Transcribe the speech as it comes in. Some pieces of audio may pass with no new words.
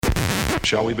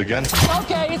Shall we begin?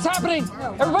 Okay, it's happening.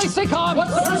 Everybody stay calm.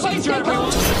 What's the procedure, everyone?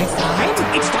 It's time?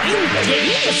 It's time? Did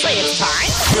you just say it's time?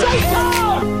 Stay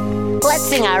calm! Let's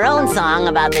sing our own song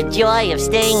about the joy of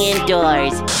staying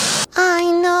indoors. I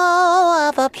know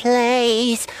of a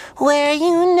place where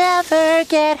you never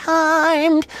get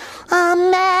harmed. A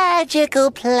magical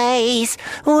place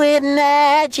with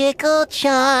magical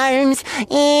charms.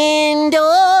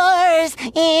 Indoors,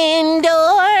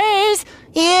 indoors,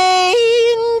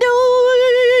 indoors.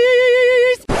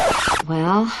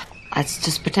 Well, let's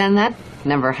just pretend that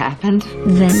never happened.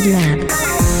 Vent Lab.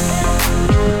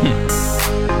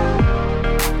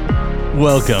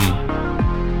 Welcome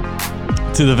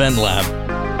to the Vent Lab.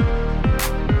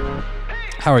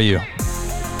 How are you?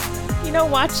 You know,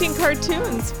 watching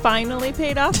cartoons finally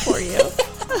paid off for you.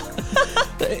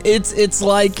 It's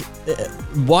like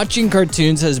watching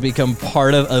cartoons has become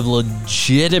part of a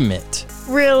legitimate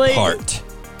Really? part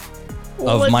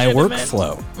of my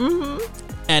workflow. Mm-hmm.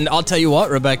 And I'll tell you what,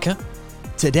 Rebecca,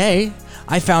 today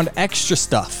I found extra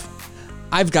stuff.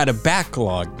 I've got a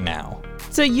backlog now.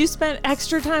 So you spent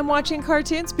extra time watching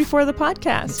cartoons before the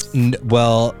podcast?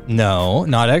 Well, no,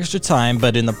 not extra time,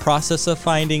 but in the process of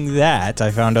finding that,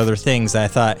 I found other things that I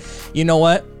thought, you know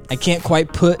what? I can't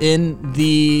quite put in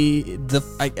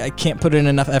I can't put in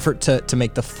enough effort to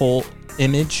make the full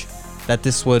image that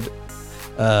this would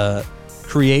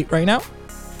create right now.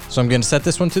 So I'm going to set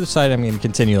this one to the side. I'm going to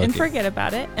continue looking. And forget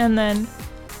about it. And then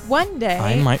one day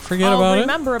I might forget I'll about it.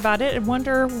 remember about it and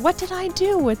wonder, what did I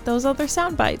do with those other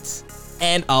sound bites?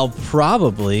 And I'll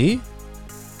probably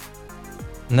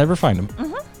never find them.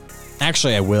 Mm-hmm.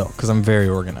 Actually, I will, because I'm very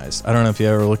organized. I don't know if you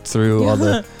ever looked through all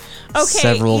the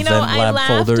several Vent Lab I laughed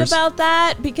folders. about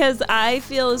that because I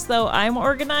feel as though I'm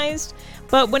organized.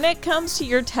 But when it comes to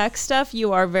your tech stuff,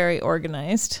 you are very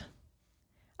organized.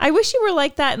 I wish you were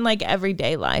like that in like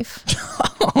everyday life.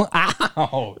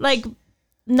 Ow. Like,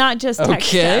 not just tech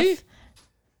stuff.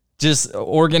 Just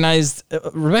organized.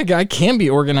 Rebecca, I can be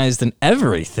organized in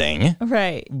everything.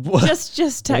 Right. What?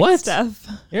 Just tech What? stuff.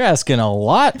 You're asking a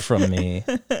lot from me.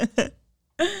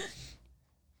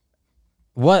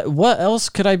 What else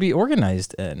could I be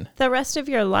organized in? The rest of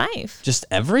your life. Just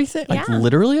everything? Like Yeah.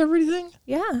 literally everything?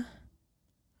 Yeah.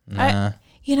 Nah.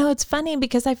 It's funny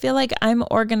because I feel like I'm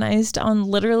organized on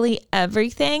literally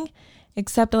everything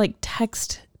except like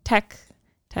text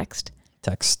Text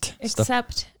stuff.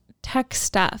 except tech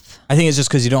stuff. I think it's just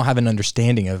because you don't have an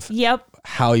understanding of Yep.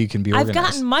 how you can be I've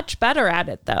organized. gotten much better at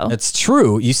it though. That's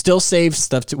true. You still save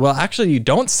stuff to, well, actually you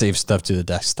don't save stuff to the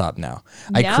desktop now.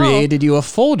 I No. created you a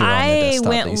folder on the I desktop that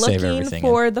went you save looking everything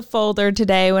for the folder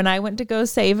today when I went to go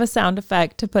save a sound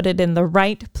effect to put it in the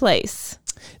right place.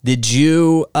 in. Did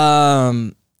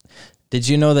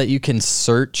you know that you can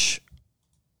search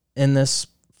in this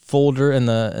folder in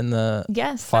the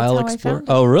Yes, file that's how explorer? I found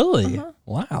it. Oh, really?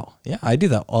 Wow. Yeah, I do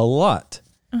that a lot.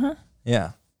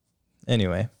 Yeah.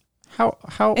 Anyway, how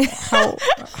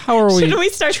are we? Should we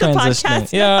start the transitioning?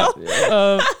 podcast now?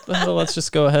 Yeah. Well, let's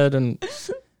just go ahead and.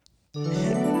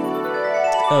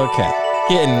 Okay,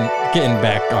 getting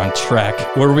back on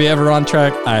track. Were we ever on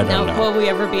track? I don't know. Will we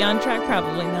ever be on track?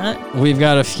 Probably not. We've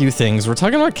got a few things. We're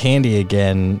talking about candy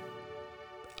again.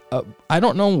 I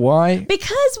don't know why.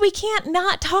 Because we can't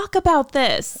not talk about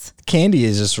this. Candy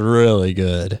is just really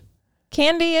good.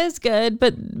 Candy is good,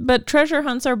 but treasure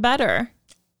hunts are better.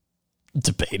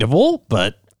 Debatable,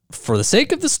 but for the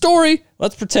sake of the story,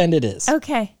 let's pretend it is.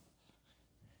 Okay.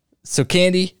 So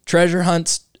candy, treasure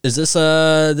hunts. Is this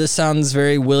sounds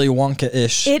very Willy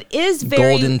Wonka-ish. It is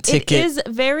very Golden ticket. It is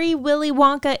very Willy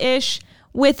Wonka-ish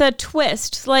with a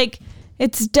twist. Like,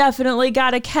 it's definitely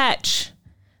got a catch.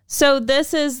 So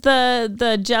this is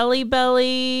the Jelly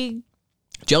Belly.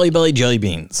 Jelly Belly jelly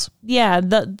beans. Yeah,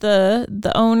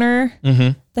 the owner,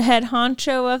 the head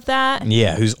honcho of that.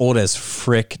 Yeah, who's old as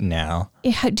frick now.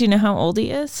 Yeah, do you know how old he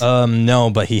is?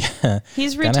 No, but He's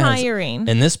kinda retiring.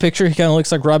 in this picture, he kind of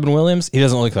looks like Robin Williams. He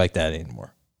doesn't look like that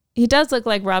anymore. He does look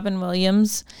like Robin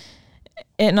Williams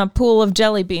in a pool of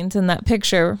jelly beans in that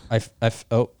picture.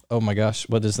 Oh my gosh,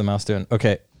 what is the mouse doing?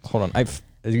 Okay, hold on.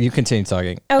 You continue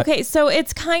talking. Okay, so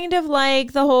it's kind of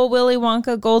like the whole Willy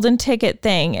Wonka golden ticket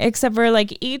thing, except for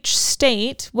like each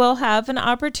state will have an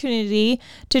opportunity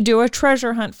to do a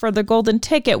treasure hunt for the golden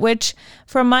ticket, which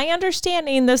from my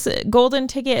understanding, this golden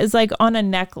ticket is like on a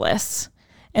necklace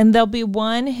and there'll be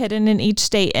one hidden in each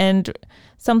state and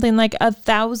something like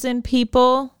 1,000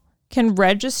 people can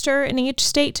register in each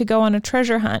state to go on a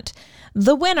treasure hunt.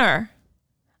 The winner,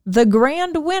 the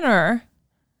grand winner,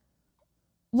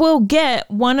 will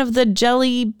get one of the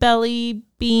Jelly Belly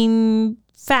bean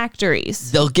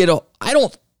factories. They'll get I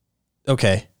don't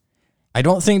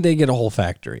think they get a whole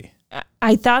factory.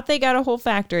 I thought they got a whole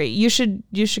factory. You should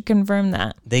confirm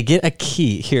that. They get a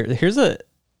key. Here's a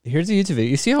YouTube video.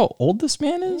 You see how old this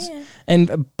man is? Yeah.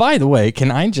 And by the way,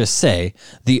 can I just say,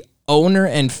 the owner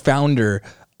and founder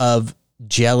of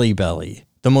Jelly Belly,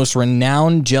 the most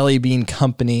renowned jelly bean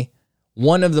company,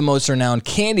 one of the most renowned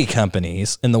candy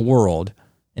companies in the world,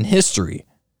 in history.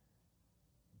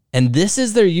 And this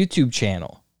is their YouTube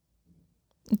channel.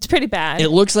 It's pretty bad. It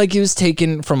looks like it was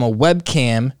taken from a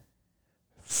webcam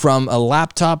from a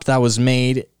laptop that was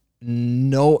made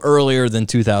no earlier than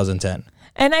 2010.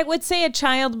 And I would say a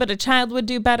child, but a child would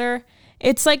do better.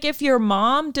 It's like if your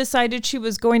mom decided she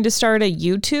was going to start a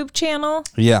YouTube channel.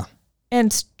 Yeah.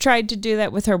 And tried to do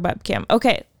that with her webcam.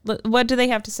 Okay, what do they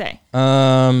have to say?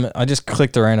 I just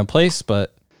clicked the random place,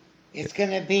 but... It's going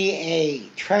to be a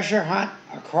treasure hunt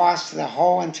across the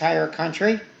whole entire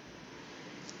country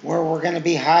where we're going to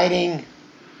be hiding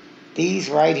these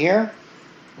right here.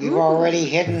 We've already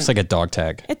hidden looks like a dog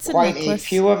tag. It's quite a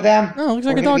few of them. Oh, it looks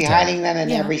like we're a dog going to be tag. hiding them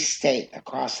in every state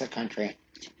across the country.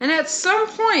 And at some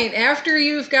point, after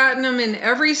you've gotten them in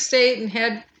every state and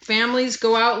had families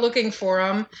go out looking for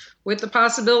them, with the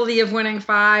possibility of winning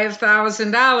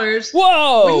 $5,000.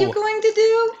 Whoa! What are you going to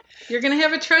do? You're going to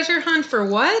have a treasure hunt for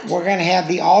what? We're going to have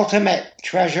the ultimate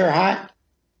treasure hunt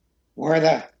where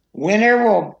the winner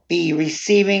will be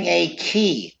receiving a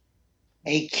key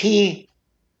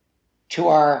to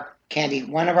our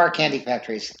one of our candy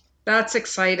factories. That's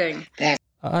exciting.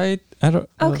 I don't know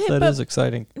Okay, if that but- is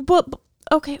exciting. Well,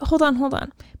 okay, hold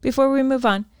on. Before we move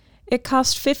on, it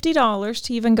cost $50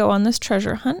 to even go on this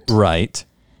treasure hunt. Right.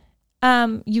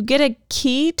 You get a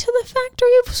key to the factory.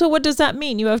 So what does that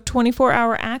mean? You have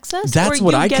 24-hour access? That's or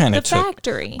what you I get kind of the took.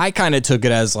 factory? I kind of took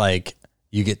it as like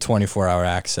you get 24-hour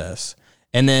access.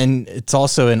 And then it's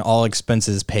also an all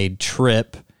expenses paid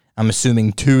trip, I'm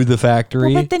assuming, to the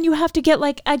factory. Well, but then you have to get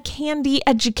like a candy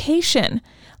education.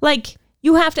 Like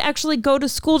you have to actually go to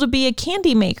school to be a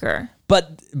candy maker.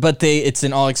 But it's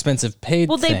an all expensive paid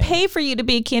Well, they thing. pay for you to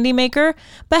be a candy maker,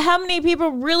 but how many people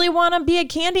really want to be a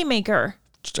candy maker?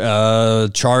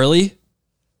 Charlie?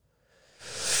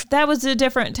 That was a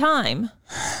different time.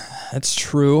 That's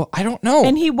true. I don't know.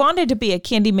 And he wanted to be a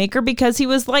candy maker because he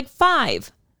was like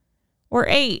 5 or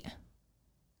 8.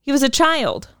 He was a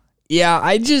child. Yeah,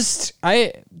 I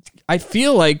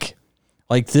feel like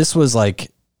this was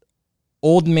like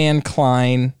Old Man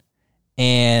Klein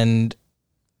and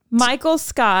Michael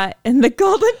Scott and the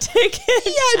Golden Ticket.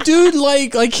 yeah, dude,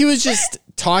 like he was just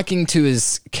talking to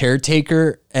his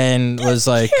caretaker and was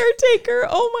like, Caretaker.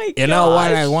 Oh my god. you know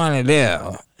what I want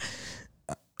to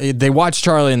do? They watched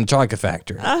Charlie and the Chocolate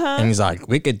Factory, and he's like,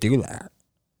 we could do that.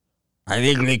 I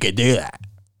think we could do that.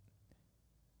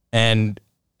 And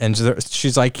so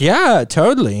she's like, yeah,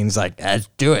 totally. And he's like, let's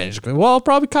do it. And she's like, well, it'll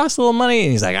probably cost a little money.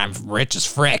 And he's like, I'm rich as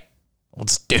frick.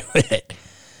 Let's do it.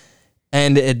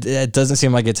 And it doesn't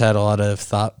seem like it's had a lot of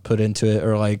thought put into it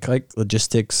or like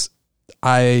logistics.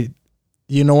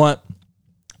 You know what?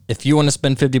 If you want to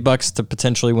spend $50 to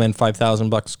potentially win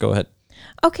 $5,000, go ahead.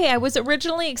 Okay, I was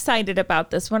originally excited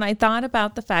about this when I thought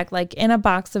about the fact, like in a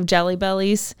box of Jelly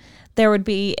Bellies, there would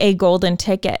be a golden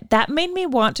ticket. That made me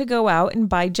want to go out and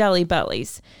buy Jelly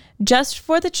Bellies just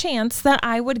for the chance that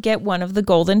I would get one of the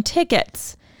golden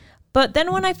tickets. But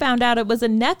then when I found out it was a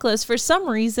necklace, for some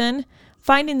reason,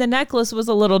 finding the necklace was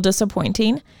a little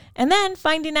disappointing. And then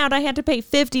finding out I had to pay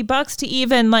 $50 to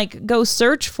even like go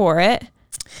search for it,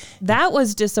 that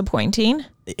was disappointing.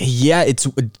 Yeah,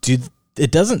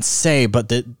 it doesn't say, but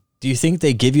do you think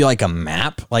they give you like a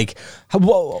map? Like,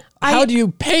 how do you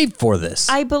pay for this?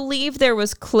 I believe there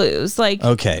was clues. Like,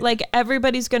 okay, like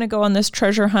everybody's going to go on this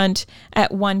treasure hunt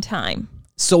at one time.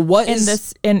 So what in is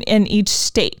this in each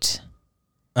state?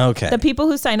 Okay. The people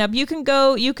who sign up, you can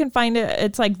find it.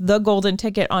 It's like the Golden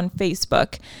Ticket on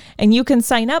Facebook, and you can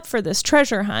sign up for this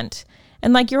treasure hunt,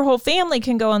 and like your whole family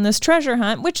can go on this treasure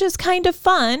hunt, which is kind of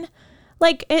fun.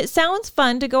 Like it sounds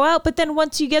fun to go out, but then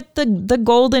once you get the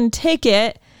golden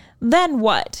ticket, then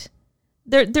what?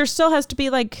 There still has to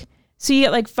be like, so you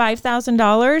get like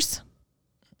 $5,000.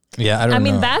 Yeah, I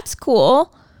mean, that's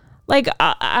cool. Like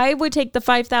I would take the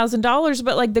 $5,000,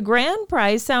 but like the grand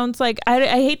prize sounds like, I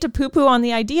hate to poo-poo on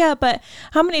the idea, but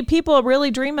how many people really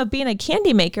dream of being a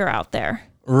candy maker out there?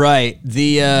 Right.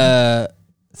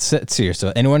 Let's see here.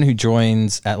 So anyone who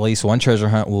joins at least one treasure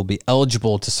hunt will be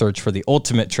eligible to search for the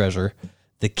ultimate treasure,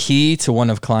 the key to one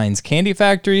of Klein's candy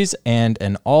factories, and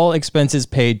an all expenses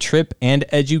paid trip and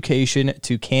education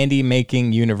to Candy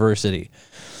Making University.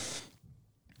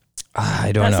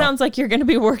 I don't That know. sounds like you're going to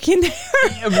be working there.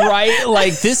 Right?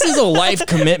 Like, this is a life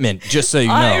commitment, just so you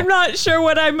know. I'm not sure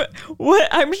what I'm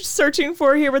searching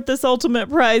for here with this ultimate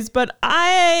prize, but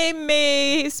I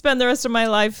may spend the rest of my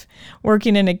life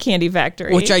working in a candy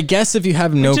factory. Which I guess if you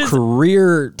have no Which is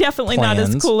career definitely plans,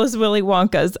 not as cool as Willy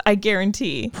Wonka's, I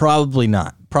guarantee. Probably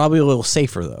not. Probably a little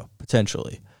safer, though,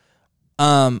 potentially.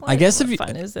 I guess if you...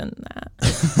 fun is in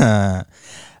that.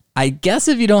 I guess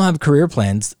if you don't have career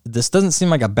plans, this doesn't seem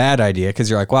like a bad idea because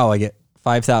you're like, wow, I get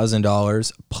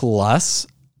 $5,000 plus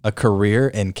a career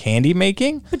in candy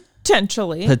making.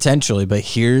 Potentially, but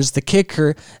here's the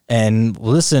kicker. And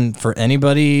listen, for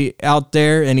anybody out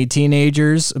there, any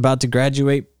teenagers about to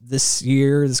graduate this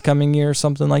coming year,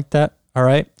 something like that. All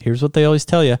right, here's what they always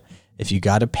tell you. If you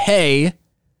got to pay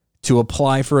to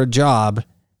apply for a job,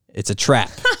 it's a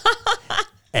trap.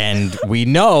 And we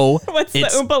know What's the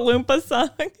Oompa Loompa song?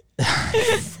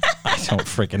 I don't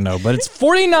freaking know, but it's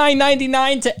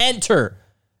 $49.99 to enter.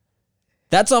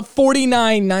 That's a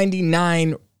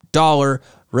 $49.99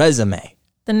 resume.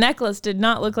 The necklace did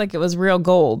not look like it was real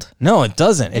gold. No, it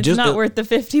doesn't. It's not worth the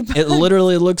 $50. It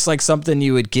literally looks like something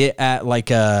you would get at like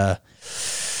a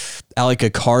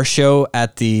car show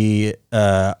at the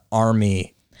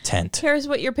army tent. Here's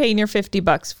what you're paying your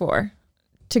 $50 for: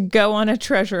 to go on a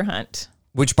treasure hunt.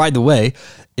 Which, by the way,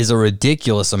 is a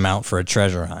ridiculous amount for a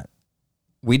treasure hunt.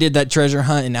 We did that treasure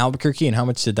hunt in Albuquerque, and how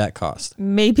much did that cost?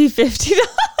 Maybe $50.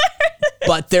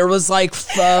 But there was like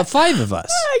 5 of us.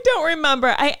 I don't remember.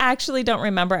 I actually don't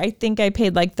remember. I think I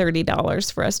paid like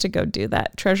 $30 for us to go do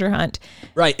that treasure hunt.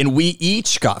 Right, and we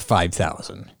each got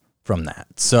 $5,000 from that.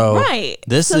 So right.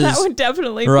 So that would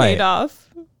definitely paid off.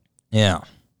 Yeah.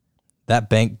 That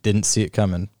bank didn't see it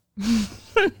coming.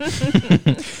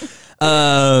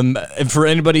 And for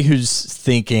anybody who's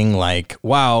thinking like,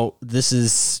 wow, this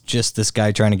is just this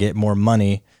guy trying to get more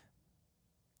money,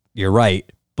 you're right.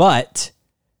 But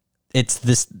it's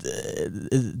this,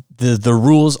 the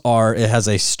rules are, it has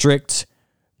a strict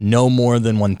no more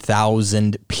than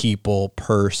 1,000 people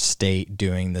per state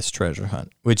doing this treasure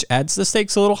hunt, which adds the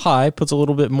stakes a little high, puts a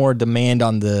little bit more demand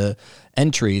on the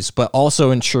entries, but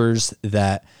also ensures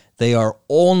that they are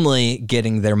only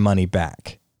getting their money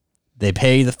back. They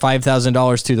pay the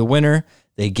 $5,000 to the winner.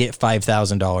 They get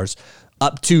 $5,000,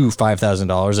 up to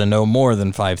 $5,000, and no more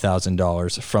than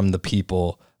 $5,000 from the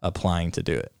people applying to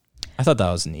do it. I thought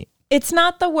that was neat. It's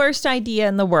not the worst idea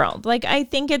in the world. Like, I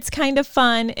think it's kind of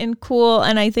fun and cool,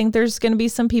 and I think there's going to be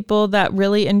some people that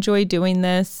really enjoy doing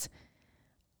this.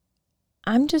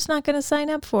 I'm just not going to sign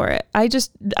up for it. I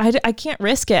can't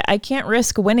risk it. I can't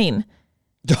risk winning.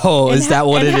 Oh, is that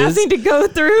what it is? Having to go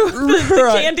through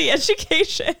the candy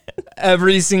education.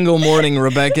 Every single morning,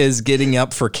 Rebecca is getting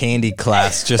up for candy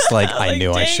class, just like, I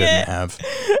knew I shouldn't have.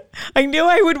 I knew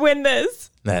I would win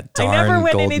this. That darn I never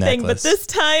win gold anything, necklace. but this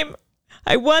time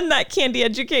I won that candy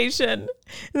education.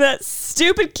 That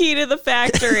stupid key to the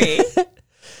factory.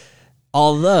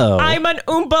 Although I'm an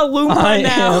Oompa Loompa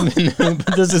now.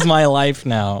 This is my life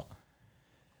now.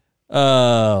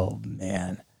 Oh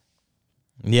man.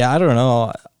 Yeah, I don't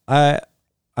know. I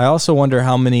also wonder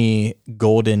how many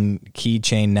golden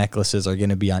keychain necklaces are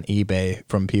going to be on eBay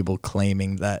from people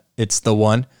claiming that it's the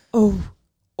one. Oh,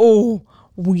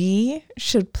 we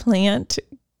should plant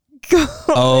golden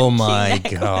Oh my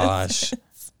key gosh.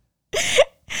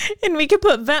 And we could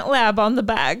put Vent Lab on the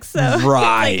back. So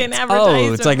Right. like an Oh,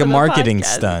 advertisement it's like a for the marketing podcast.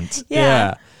 stunt.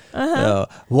 Yeah. So,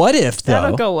 what if though?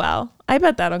 That'll go well. I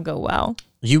bet that'll go well.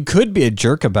 You could be a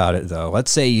jerk about it, though.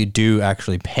 Let's say you do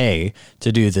actually pay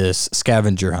to do this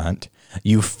scavenger hunt.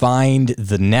 You find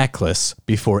the necklace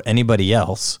before anybody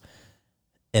else,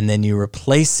 and then you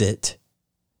replace it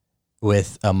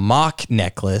with a mock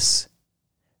necklace.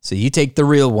 So you take the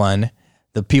real one.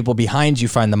 The people behind you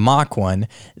find the mock one.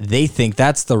 They think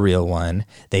that's the real one.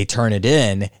 They turn it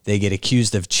in. They get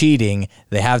accused of cheating.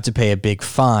 They have to pay a big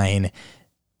fine.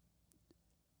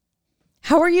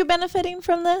 How are you benefiting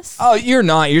from this? Oh, you're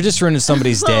not. You're just ruining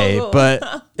somebody's day. Oh.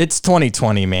 But it's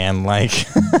 2020, man. Like,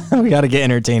 we got to get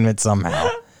entertainment somehow.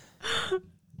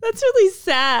 That's really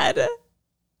sad.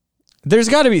 There's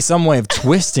got to be some way of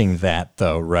twisting that,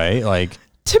 though, right? Like,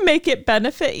 To make it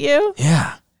benefit you?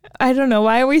 yeah. I don't know.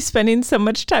 Why are we spending so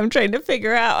much time trying to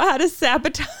figure out how to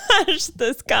sabotage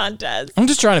this contest? I'm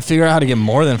just trying to figure out how to get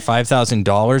more than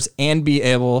 $5,000 and be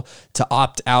able to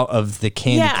opt out of the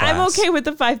candy class. I'm okay with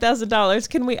the $5,000.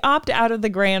 Can we opt out of the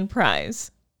grand prize?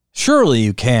 Surely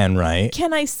you can, right?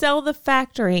 Can I sell the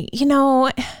factory? You know,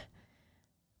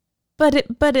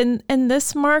 but in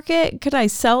this market, could I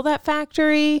sell that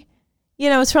factory? You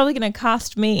know, it's probably going to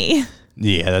cost me.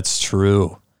 Yeah, that's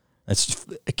true.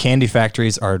 Candy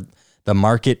factories are the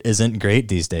market isn't great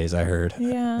these days, I heard.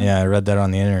 Yeah. I read that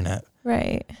on the internet.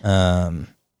 Right.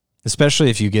 Especially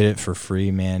if you get it for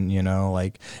free, man, you know,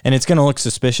 like, and it's going to look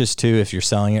suspicious too if you're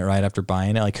selling it right after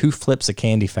buying it. Like, who flips a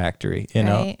candy factory? You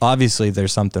know, Right. obviously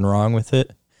there's something wrong with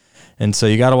it. And so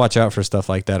you got to watch out for stuff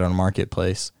like that on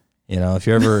Marketplace. You know, if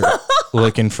you're ever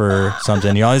looking for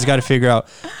something, you always got to figure out,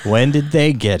 when did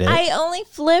they get it? I only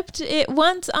flipped it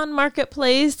once on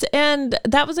Marketplace, and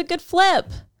that was a good flip.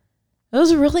 It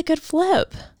was a really good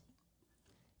flip.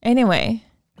 Anyway,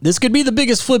 This could be the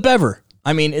biggest flip ever.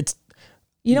 I mean, it's,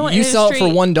 you know what? you sell it for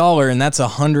industry- $1 and that's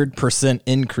 100%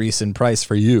 increase in price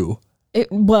for you.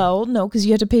 Well, no, because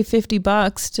you had to pay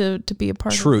 $50 to be a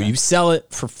part True. of it. You sell it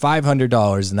for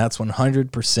 $500 and that's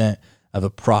 100% of a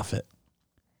profit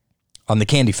on the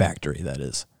candy factory, that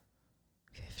is.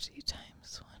 50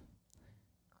 times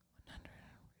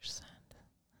 100%.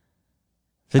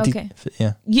 50, Okay.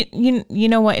 Yeah. You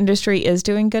know what industry is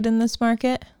doing good in this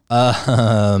market?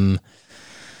 A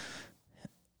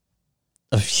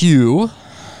few.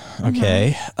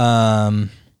 Okay.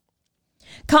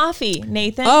 Coffee,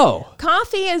 Nathan. Oh,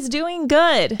 Coffee is doing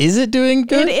good. is it doing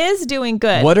good? It is doing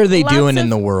good. What are they Lots doing of- in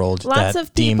the world Lots that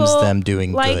of deems people them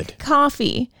doing like good?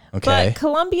 coffee. Okay. But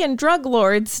Colombian drug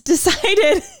lords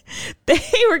decided they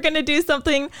were going to do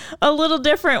something a little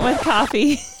different with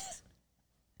coffee.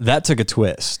 That took a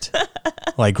twist.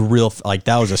 Like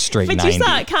that was a straight But 90. you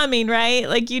saw it coming, right?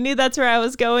 Like you knew that's where I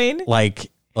was going.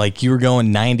 Like you were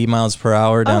going 90 miles per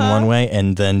hour down one way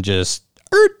and then just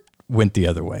went the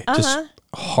other way. Just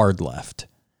hard left.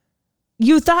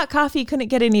 You thought coffee couldn't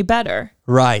get any better.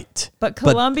 Right. But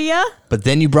Colombia, But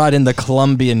then you brought in the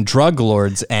Colombian drug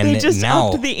lords and they just now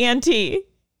upped the ante.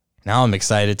 now I'm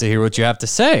excited to hear what you have to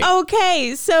say.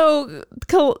 Okay, so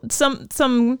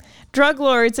some drug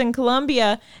lords in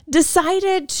Colombia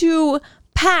decided to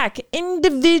pack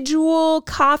individual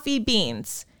coffee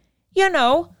beans. You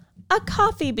know, a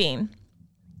coffee bean.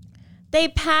 They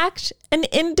packed an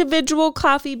individual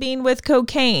coffee bean with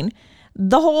cocaine.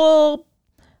 The whole,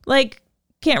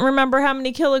 can't remember how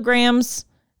many kilograms,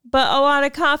 but a lot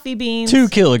of coffee beans. 2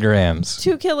 kilograms.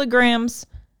 2 kilograms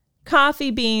coffee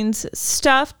beans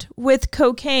stuffed with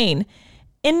cocaine,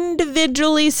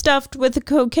 individually stuffed with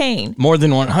cocaine. More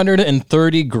than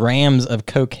 130 grams of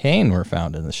cocaine were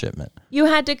found in the shipment. You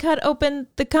had to cut open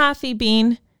the coffee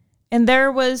bean, and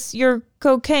there was your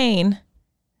cocaine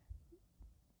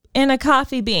in a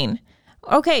coffee bean.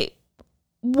 Okay,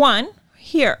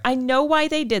 here, I know why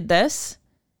they did this,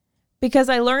 because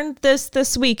I learned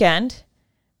this weekend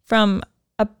from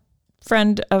a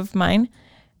friend of mine.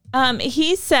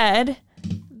 He said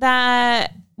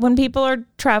that when people are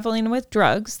traveling with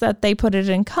drugs, that they put it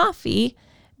in coffee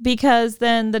because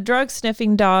then the drug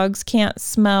sniffing dogs can't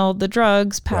smell the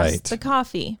drugs past Right. the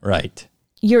coffee. Right.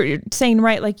 You're saying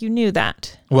right like you knew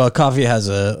that. Well, coffee has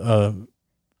a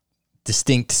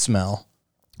distinct smell.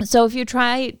 So if you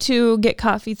try to get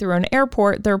coffee through an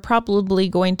airport, they're probably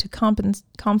going to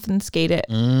confiscate it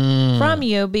from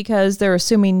you because they're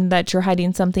assuming that you're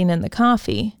hiding something in the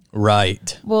coffee.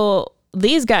 Right. Well,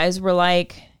 these guys were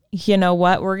like, you know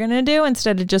what we're going to do?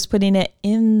 Instead of just putting it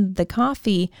in the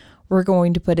coffee, we're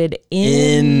going to put it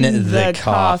in the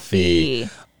coffee.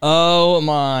 Oh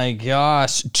my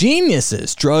gosh.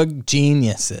 Geniuses, drug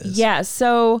geniuses. Yeah,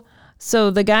 so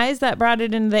the guys that brought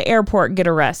it into the airport get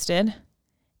arrested.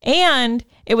 And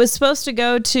it was supposed to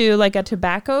go to like a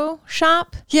tobacco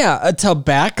shop. Yeah, a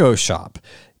tobacco shop.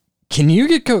 Can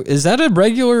you get is that a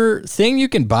regular thing you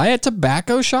can buy at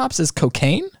tobacco shops? Is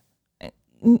cocaine?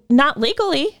 Not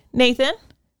legally, Nathan.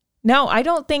 No, I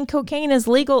don't think cocaine is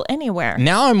legal anywhere.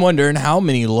 Now I'm wondering how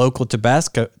many local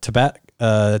Tabasco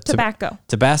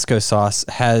sauce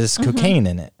has cocaine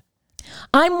in it.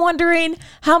 I'm wondering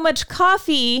how much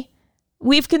coffee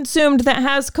we've consumed that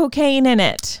has cocaine in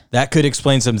it. That could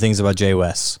explain some things about Jay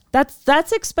West.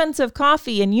 That's expensive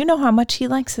coffee, and you know how much he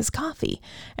likes his coffee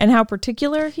and how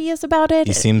particular he is about it.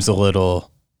 He seems a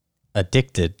little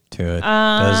addicted to it,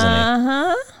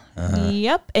 doesn't he?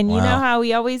 Yep. And you Wow. know how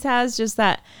he always has just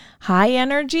that high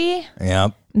energy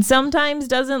Yep. and sometimes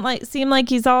doesn't seem like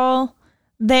he's all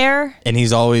there. And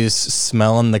he's always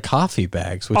smelling the coffee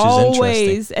bags, which is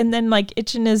Always. interesting. And then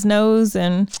itching his nose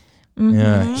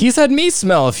Yeah. He's had me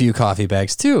smell a few coffee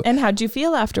bags too. and how'd you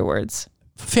feel afterwards?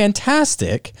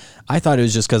 Fantastic. I thought it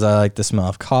was just because I like the smell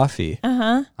of coffee.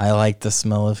 I like the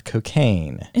smell of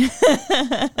cocaine.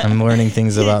 I'm learning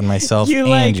things about myself You and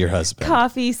like your husband.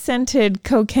 Coffee scented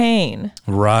cocaine.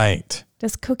 Right.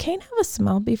 Does cocaine have a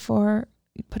smell before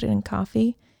you put it in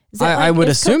coffee? Is it I would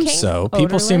is assume cocaine so.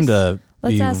 People seem odorless? to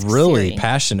Let's be ask really Siri.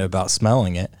 passionate about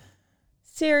smelling it.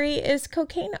 Siri, is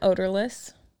cocaine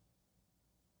odorless?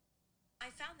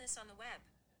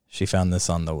 She found this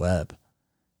on the web.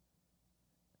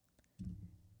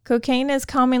 Cocaine is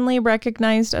commonly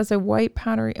recognized as a white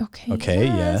powdery. Okay. Okay,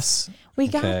 yes. We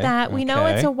got Okay, that. We know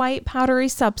it's okay. a white powdery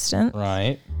substance.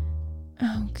 Right.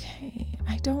 Okay.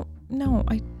 I don't know.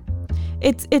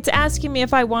 It's asking me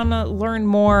if I want to learn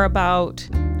more about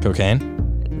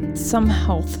Cocaine? some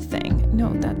health thing.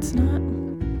 No, that's not.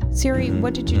 Siri,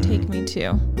 what did you take me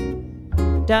to?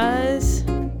 Does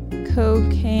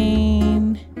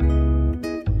cocaine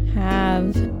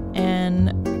have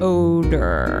an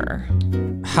odor?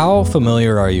 How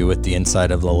familiar are you with the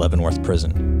inside of the Leavenworth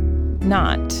prison?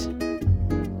 Not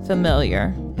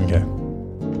familiar. Okay.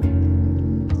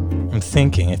 I'm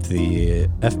thinking if the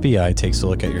FBI takes a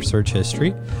look at your search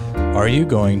history, are you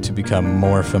going to become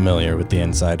more familiar with the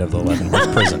inside of the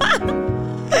Leavenworth prison?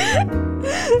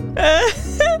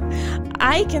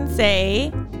 I can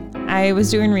say I was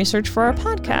doing research for our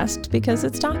podcast because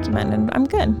it's documented. I'm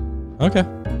good. Okay.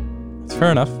 That's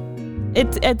fair enough.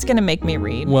 It's going to make me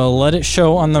read. Well, let it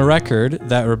show on the record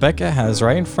that Rebecca has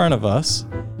right in front of us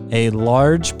a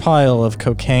large pile of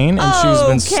cocaine, and she's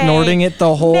been snorting it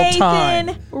the whole time.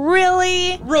 Nathan,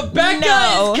 really? Rebecca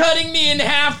No. is cutting me in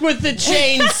half with the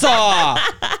chainsaw.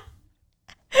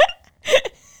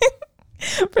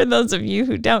 For those of you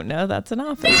who don't know, that's an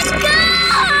office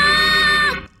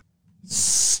reference.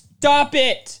 Stop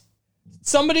it!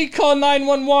 Somebody call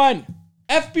 911.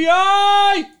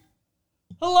 FBI!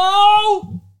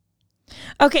 Hello?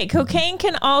 Okay, cocaine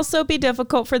can also be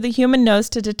difficult for the human nose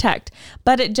to detect,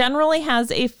 but it generally has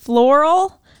a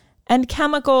floral and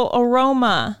chemical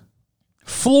aroma.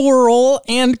 Floral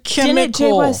and chemical. Didn't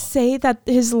Jay West say that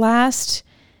his last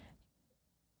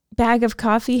bag of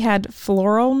coffee had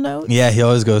floral notes? Yeah, he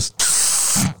always goes,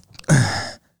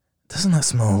 doesn't that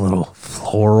smell a little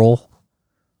floral?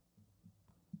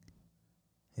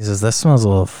 He says, that smells a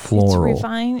little floral.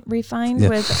 It's refined Yeah.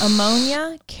 with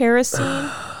ammonia, kerosene,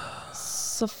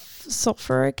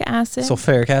 sulfuric acid,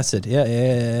 Sulfuric acid. Yeah.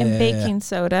 and baking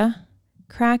soda.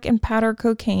 Crack and powder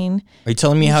cocaine. Are you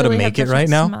telling me how to usually make have it right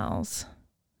now? different Smells.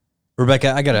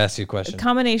 Rebecca, I got to ask you a A question.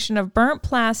 combination of burnt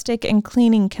plastic and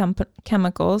cleaning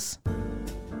chemicals.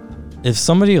 If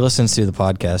somebody listens to the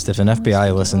podcast, if an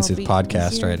FBI listens to the be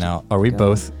podcast easier right to now, are we go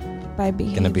both by gonna be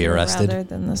behavior arrested? rather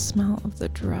than the smell of the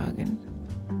drug and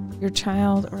your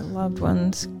child or loved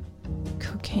one's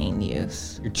cocaine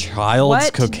use. your child's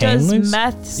What cocaine does use?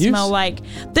 meth smell like?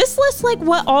 This lists like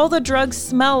what all the drugs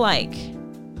smell like.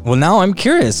 Well, now I'm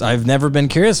curious. I've never been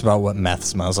curious about what meth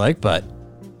smells like, but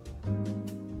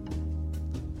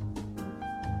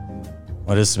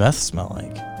what does meth smell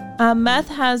like? Meth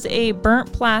has a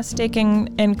burnt plastic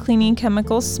and cleaning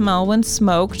chemical smell when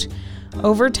smoked.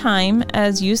 Over time,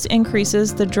 as use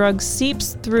increases, the drug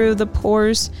seeps through the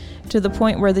pores to the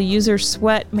point where the user's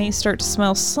sweat may start to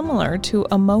smell similar to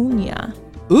ammonia.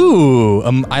 Ooh,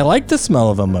 I like the smell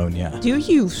of ammonia. Do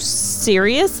you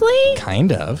seriously?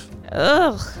 Kind of.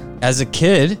 Ugh. As a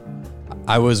kid,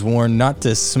 I was warned not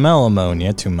to smell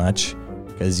ammonia too much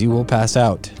because you will pass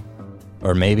out.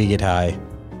 Or maybe get high.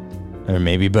 Or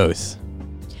maybe both.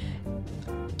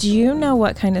 Do you know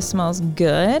what kind of smells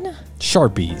good?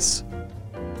 Sharpies.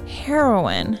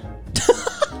 Heroin.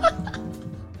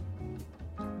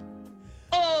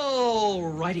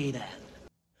 Alrighty then.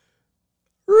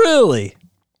 Really?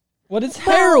 What does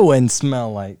heroin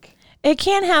smell like? It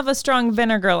can have a strong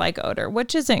vinegar-like odor,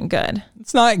 which isn't good.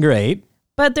 It's not great.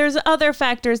 But there's other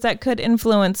factors that could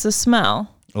influence the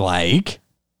smell. Like?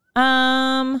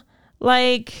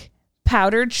 Like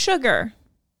powdered sugar,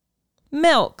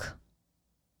 milk.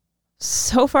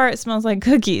 So far it smells like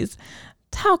cookies.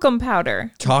 Talcum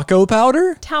powder. Taco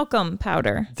powder? Talcum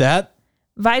powder. That?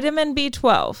 Vitamin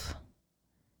B12.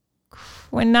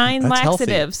 Quinine That's healthy.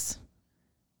 laxatives.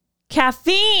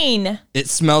 Caffeine. It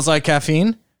smells like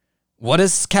caffeine? What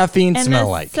does caffeine smell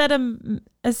like? Acetaminophen,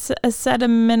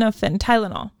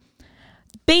 Tylenol.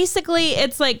 Basically,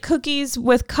 it's like cookies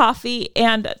with coffee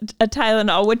and a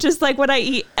Tylenol, which is like what I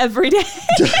eat every day.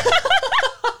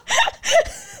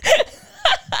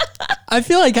 I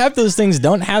feel like half those things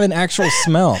don't have an actual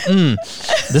smell.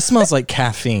 This smells like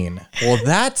caffeine. Well,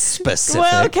 that's specific.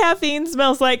 Well, caffeine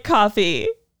smells like coffee.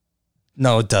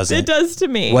 No, it doesn't. It does to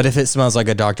me. What if it smells like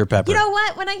a Dr. Pepper? You know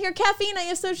what? When I hear caffeine, I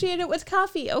associate it with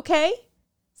coffee, okay?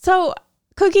 So,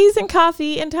 cookies and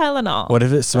coffee and Tylenol. What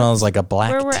if it smells like a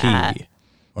black where we're tea at.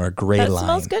 or a gray That line?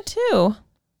 smells good too.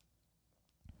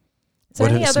 Is there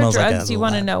What if any it other smells like drugs a you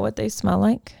want to lemon? know what they smell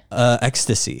like?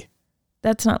 Ecstasy.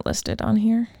 That's not listed on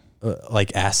here.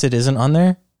 Like acid isn't on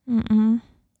there?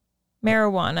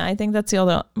 Marijuana. I think that's the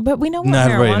other. But we know what No,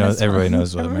 marijuana everybody knows. smells. Everybody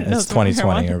knows what I Everybody mean. It's knows what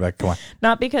 2020, marijuana- Rebecca. Come on.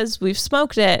 Not because we've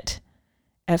smoked it.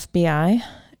 FBI.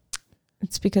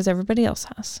 It's because everybody else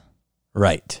has.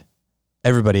 Right.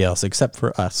 Everybody else except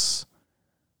for us.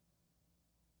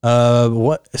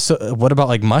 What about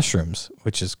like mushrooms,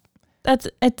 which is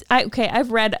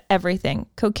I've read everything.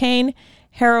 Cocaine,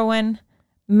 heroin,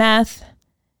 meth,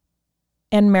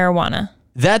 and marijuana.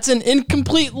 That's an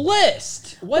incomplete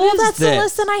list. That's the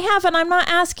list that I have, and I'm not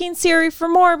asking Siri for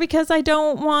more because I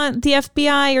don't want the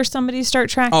FBI or somebody to start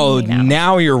tracking me now.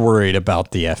 Now you're worried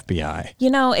about the FBI. You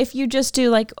know, if you just do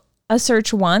like a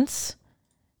search once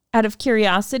out of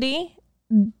curiosity,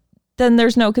 then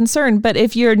there's no concern. But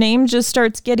if your name just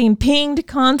starts getting pinged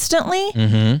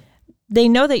constantly, they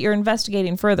know that you're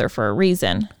investigating further for a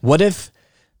reason. What if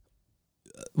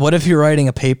you're writing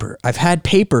a paper? I've had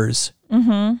papers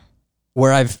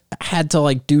where I've had to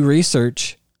like do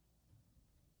research,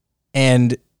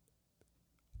 and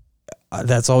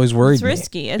that's always worried me. It's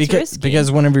risky. It's risky. Because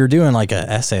whenever you're doing like a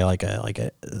essay, like a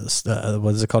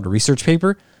what is it called, a research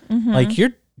paper, like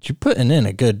you're putting in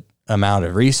a good amount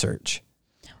of research.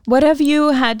 What have you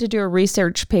had to do a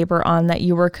research paper on that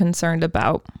you were concerned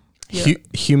about?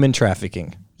 Human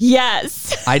trafficking.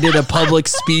 Yes. I did a public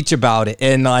speech about it,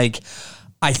 and like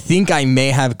I think I may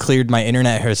have cleared my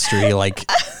internet history like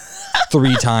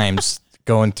 3 times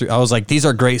going through. I was like, these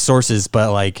are great sources,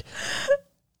 but like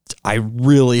I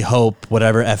really hope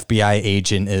whatever FBI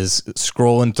agent is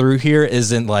scrolling through here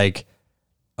isn't like,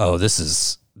 oh,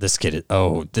 this kid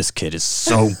is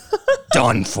so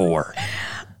done for.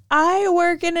 I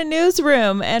work in a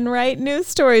newsroom and write news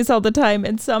stories all the time,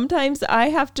 and sometimes I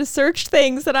have to search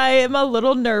things that I am a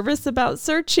little nervous about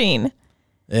searching.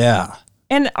 Yeah.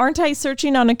 And aren't I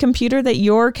searching on a computer that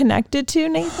you're connected to,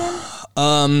 Nathan?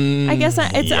 I guess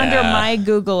it's under my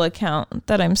Google account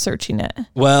that I'm searching it.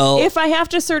 Well, if I have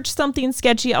to search something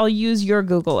sketchy, I'll use your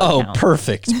Google account. Oh,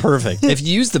 perfect. If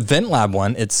you use the VentLab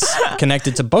one, it's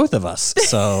connected to both of us.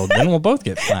 So then we'll both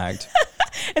get flagged.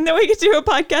 And then we could do a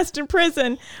podcast in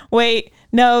prison. Wait,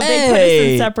 no, they put us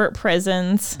in separate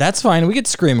prisons. That's fine. We could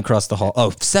scream across the hall.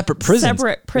 Oh, separate prisons.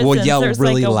 Separate prisons. We'll yell There's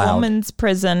really like a loud. woman's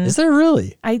prison. Is there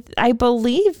really? I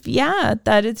believe, yeah,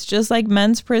 that it's just like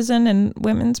men's prison and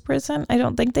women's prison. I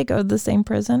don't think they go to the same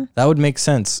prison. That would make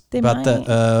sense. They about might.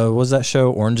 that, was that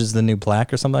show Orange is the New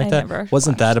Black or something like that?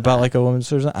 Wasn't that about like a woman's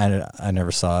prison? I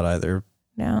never saw it either.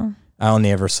 No. I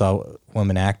only ever saw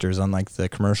women actors on like the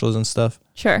commercials and stuff.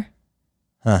 Sure.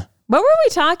 Huh. What were we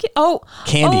talking? Oh,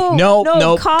 candy.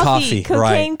 No, coffee.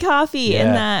 Cocaine right. coffee. Yeah.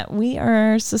 And that we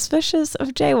are suspicious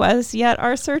of Jay West, yet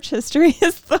our search history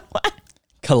is the one.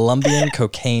 Colombian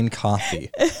cocaine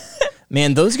coffee.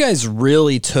 Man, those guys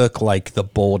really took like the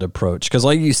bold approach. Because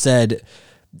like you said,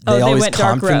 they always went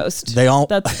dark roast.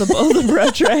 That's the bold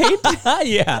approach, right?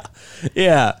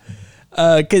 Yeah.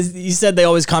 Because you said they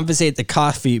always compensate the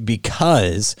coffee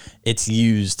because it's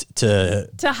used to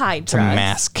hide to drugs.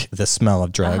 mask the smell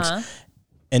of drugs.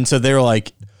 And so they were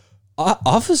like,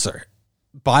 officer,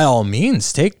 by all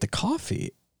means, take the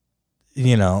coffee.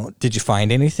 You know, did you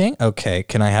find anything? Okay,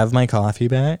 can I have my coffee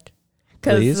back?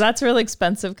 Because that's really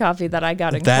expensive coffee that I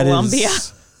got in Colombia.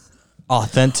 Is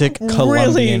authentic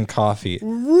Colombian coffee.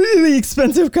 Really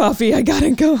expensive coffee I got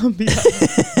in Colombia.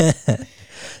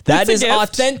 That is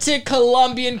authentic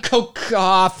Colombian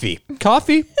coffee.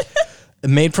 Coffee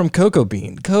made from cocoa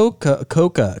bean. Coke.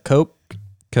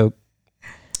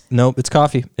 Nope, it's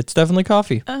coffee. It's definitely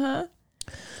coffee.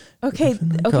 Okay,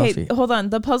 coffee. Hold on.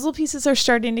 The puzzle pieces are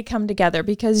starting to come together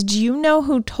because do you know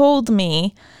who told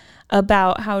me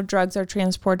about how drugs are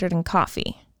transported in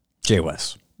coffee? Jay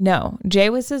West. No,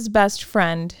 Jay West's best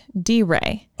friend,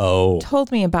 D-Ray,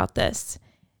 told me about this.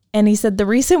 And he said the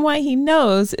reason why he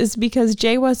knows is because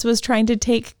Jay West was trying to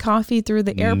take coffee through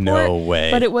the airport. No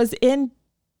way. But it was in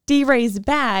D-Ray's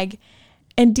bag,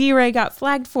 and D-Ray got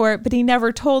flagged for it, but he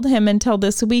never told him until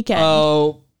this weekend.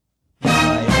 Oh.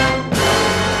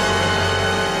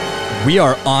 We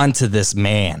are on to this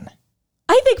man.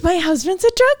 I think my husband's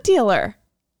a drug dealer.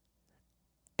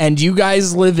 And you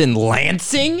guys live in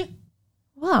Lansing?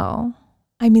 Well,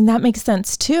 I mean, that makes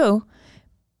sense too.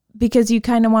 Because you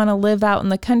kind of want to live out in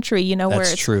the country, you know, That's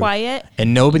where it's true. quiet.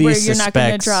 And nobody where suspects. You're not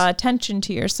going to draw attention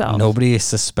to yourself. Nobody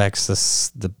suspects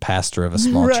the pastor of a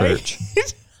small church.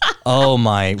 Oh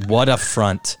my, what a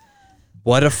front.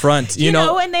 What a front. You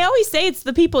know, and they always say it's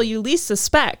the people you least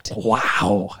suspect.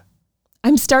 Wow.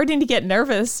 I'm starting to get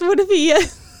nervous. What if he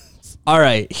All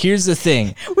right, here's the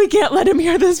thing. We can't let him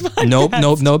hear this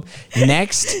podcast. Nope.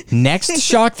 Next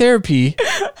shock therapy.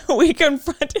 We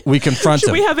confront him.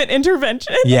 Should we have an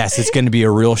intervention? Yes, it's going to be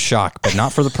a real shock, but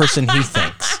not for the person he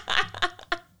thinks.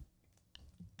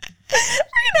 We're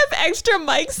going to have extra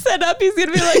mics set up. He's going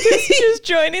to be like, who's just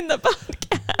joining the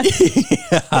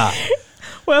podcast? Yeah.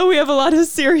 Well, we have a lot of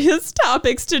serious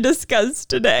topics to discuss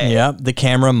today. Yep, the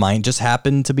camera might just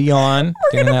happen to be on We're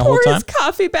during going that to whole pour time. his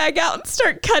coffee bag out and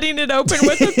start cutting it open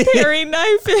with a paring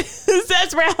knife.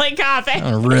 That's really coffee.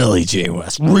 Oh, really, Jay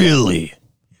West? Really?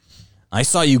 I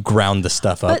saw you ground the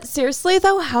stuff up. But seriously,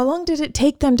 though, how long did it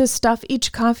take them to stuff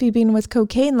each coffee bean with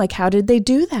cocaine? Like, how did they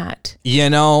do that? You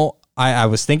know, I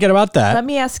was thinking about that. Let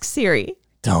me ask Siri.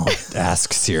 Don't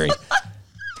ask Siri.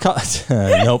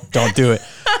 Nope, don't do it.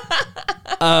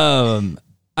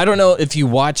 I don't know if you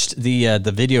watched the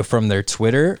video from their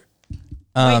Twitter.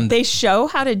 Wait, they show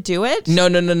how to do it? No.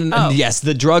 Oh. Yes,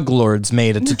 the drug lords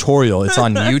made a tutorial. It's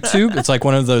on YouTube. It's like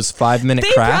one of those 5-minute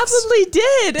They crafts. probably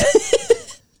did.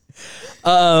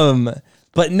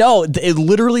 But no, it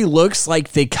literally looks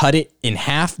like they cut it in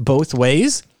half both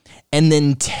ways and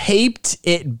then taped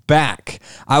it back.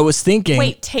 I was thinking.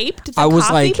 Wait, taped the I was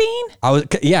coffee like, bean?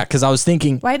 because I was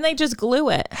thinking, Why didn't they just glue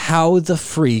it? how the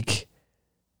freak?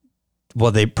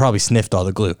 Well, they probably sniffed all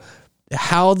the glue.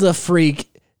 How the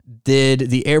freak did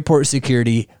the airport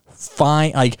security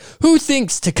find? Like, who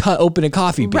thinks to cut open a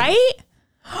coffee bean? Right?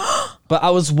 But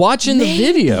I was watching the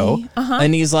video,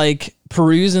 and he's like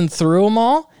perusing through them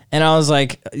all, and I was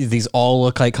like, these all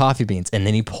look like coffee beans. And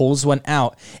then he pulls one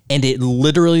out, and it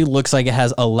literally looks like it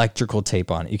has electrical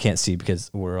tape on it. You can't see because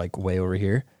we're like way over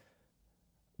here,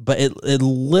 but it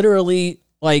literally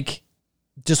like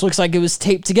just looks like it was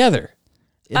taped together.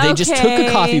 They just took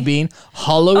a coffee bean,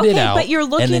 hollowed it out, but you're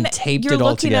looking, and then taped you're it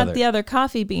all looking together. at the other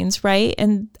coffee beans, right?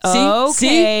 And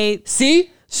See?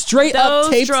 Straight up those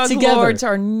taped drug together. lords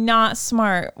are not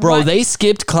smart. Bro, What? they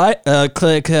skipped You got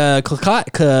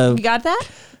that?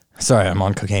 Sorry, I'm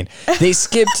on cocaine. They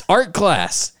skipped art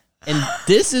class. And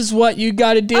this is what you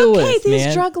got to deal Okay, with, these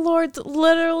man. drug lords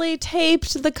literally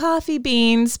taped the coffee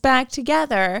beans back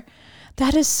together.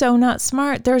 That is so not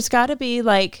smart. There's got to be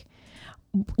like,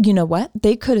 you know what?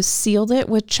 They could have sealed it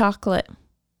with chocolate.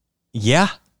 Yeah.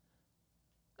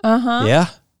 Uh-huh. Yeah.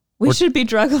 We should be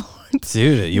drug lords.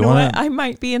 Dude, you know want what? I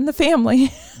might be in the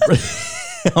family.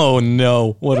 Oh,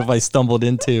 no. What have I stumbled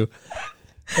into?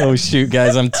 Oh, shoot,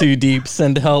 guys. I'm too deep.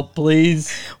 Send help,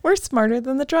 please. We're smarter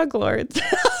than the drug lords.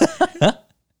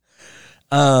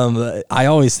 I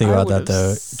always think about that,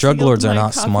 though. Drug lords are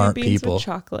not smart people. With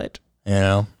chocolate. You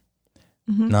know?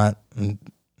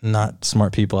 Not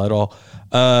smart people at all.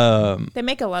 They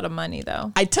make a lot of money,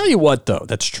 though, I tell you what, though.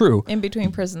 That's true. in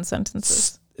between prison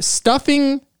sentences.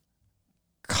 Stuffing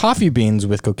coffee beans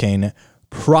with cocaine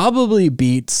probably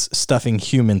beats stuffing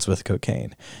humans with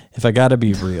cocaine, if I gotta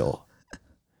be real.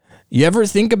 You ever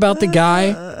think about the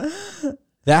guy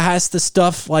that has to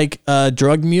stuff like a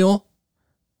drug mule?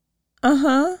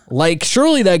 Like,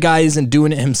 surely that guy isn't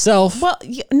doing it himself. Well,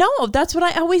 no, that's what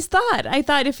I always thought. I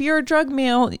thought if you're a drug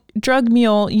mule,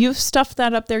 you've stuffed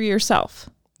that up there yourself.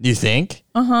 You think?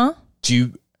 Do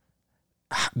you?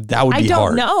 That would I be don't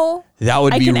hard. know. That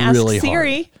would I be can ask really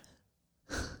Siri. hard.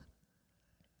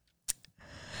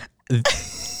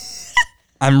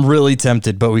 I'm really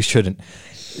tempted, but we shouldn't.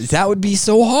 That would be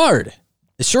so hard.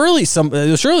 Surely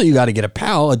you got to get a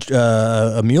pal,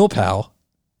 a mule pal.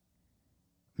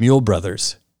 Mule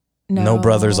brothers. No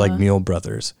brothers like mule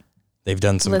brothers. They've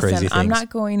done some crazy things. I'm not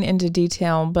going into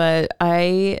detail, but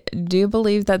I do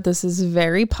believe that this is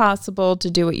very possible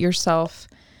to do it yourself,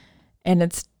 and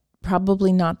it's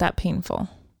probably not that painful.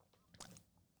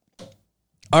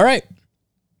 All right.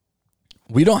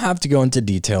 We don't have to go into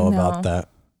detail about that,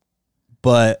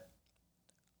 but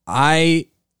I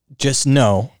just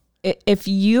know. If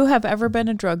you have ever been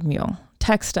a drug mule,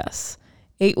 text us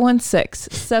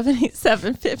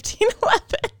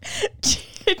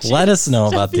 816-787-1511. Let us know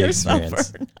about the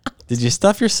experience. Did you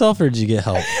stuff yourself or did you get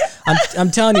help?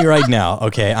 I'm telling you right now,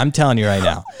 okay? I'm telling you right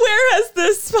now. Where has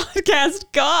this podcast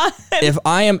gone? If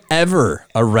I am ever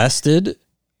arrested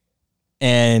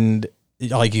and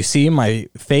like you see my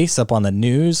face up on the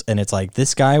news and it's like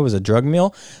this guy was a drug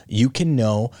mule, you can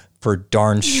know for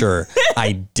darn sure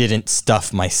I didn't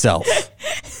stuff myself.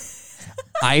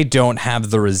 I don't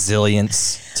have the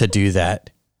resilience to do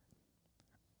that.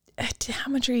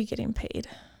 How much are you getting paid?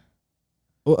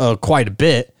 Quite a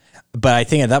bit, but I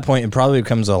think at that point it probably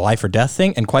becomes a life or death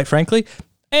thing. And quite frankly,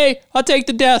 hey, I'll take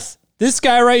the death. This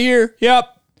guy right here.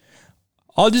 Yep.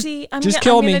 I'll just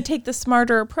kill me. I'm going to take the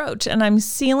smarter approach, and I'm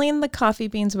sealing the coffee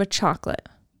beans with chocolate.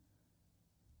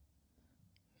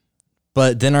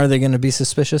 But then are they going to be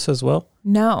suspicious as well?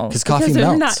 No, because coffee because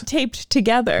they're melts. not taped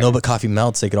together. No, but coffee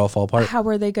melts. They could all fall apart. How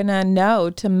are they going to know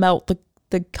to melt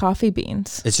the coffee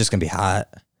beans? It's just going to be hot.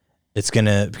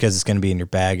 Because it's going to be in your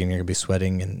bag and you're going to be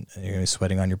sweating and you're going to be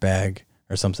sweating on your bag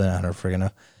or something. I don't freaking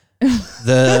know.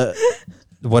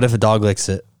 What if a dog licks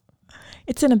it?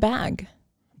 It's in a bag.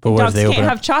 But what Dogs if they can't open up?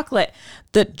 have chocolate.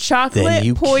 The chocolate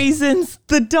you poisons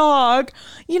the dog.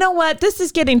 You know what? This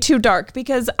is getting too dark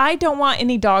because I don't want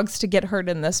any dogs to get hurt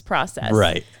in this process.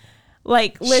 Right.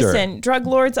 Like, listen, drug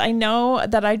lords, I know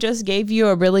that I just gave you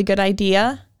a really good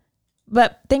idea,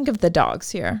 but think of the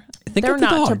dogs here. They're of the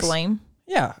not to dogs. blame.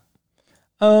 Yeah.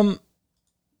 Are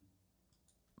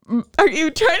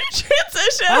you trying to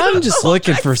transition? I'm just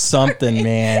looking for something,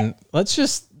 man. Let's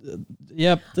just.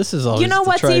 Yep. This is all. You know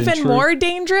what's even more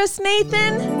dangerous,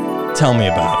 Nathan? Tell me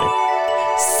about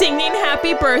it. Singing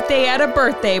happy birthday at a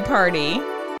birthday party.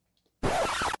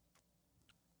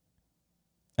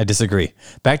 I disagree.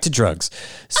 Back to drugs.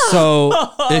 So,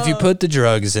 if you put the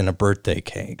drugs in a birthday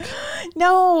cake.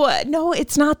 No,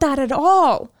 it's not that at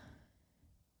all.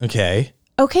 Okay.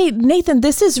 Okay, Nathan,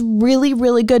 this is really,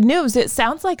 really good news. It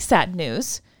sounds like sad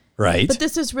news, Right. but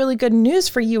this is really good news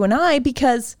for you and I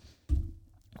because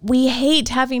we hate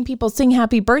having people sing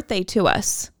happy birthday to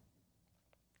us.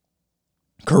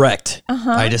 Correct.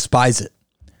 I despise it.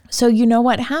 So you know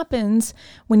what happens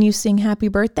when you sing happy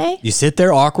birthday? You sit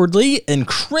there awkwardly and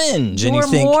cringe, and you You're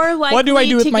think, more likely "What do I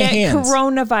do with to my get hands?"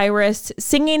 coronavirus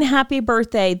singing happy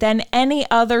birthday than any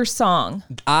other song.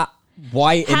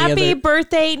 Why? Happy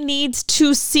birthday needs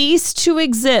to cease to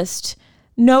exist.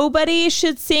 Nobody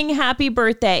should sing happy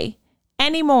birthday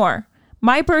anymore.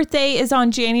 My birthday is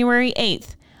on January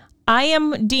 8th. I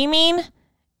am deeming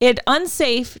it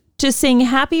unsafe to sing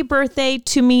happy birthday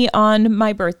to me on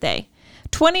my birthday.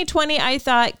 2020, I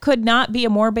thought, could not be a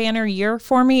more banner year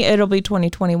for me. It'll be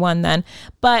 2021 then.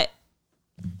 But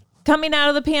coming out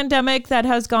of the pandemic, that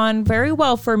has gone very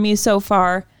well for me so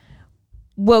far.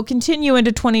 Will continue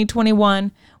into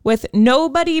 2021 with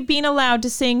nobody being allowed to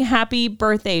sing happy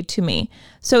birthday to me.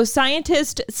 So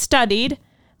scientists studied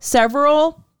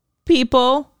several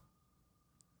people,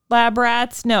 lab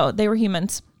rats, no, they were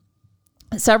humans,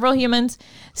 several humans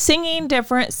singing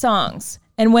different songs.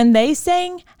 And when they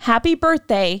sang happy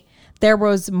birthday, there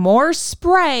was more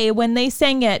spray when they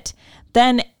sang it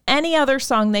than any other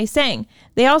song they sang.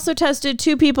 They also tested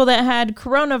 2 people that had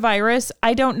coronavirus.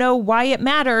 I don't know why it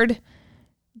mattered.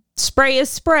 Spray is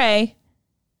spray,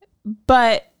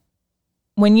 but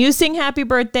when you sing happy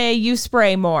birthday, you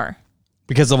spray more.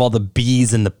 Because of all the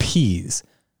B's and the P's.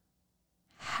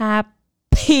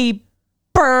 Happy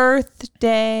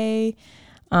birthday.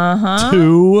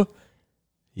 To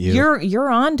you. You're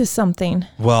on to something.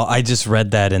 Well, I just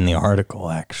read that in the article,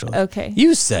 actually. Okay.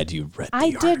 You said you read the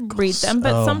I did read articles. them,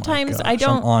 but Oh my sometimes I gosh,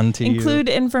 I'm don't on to you. include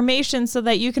information so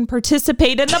that you can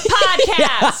participate in the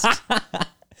podcast.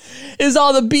 Is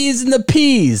all the B's and the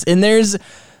P's. And there's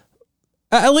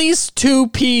at least 2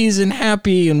 P's in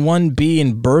happy and 1 B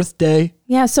in birthday.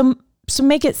 Yeah, so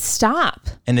make it stop.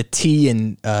 And a T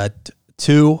in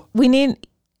 2. We need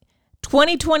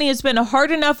 2020 has been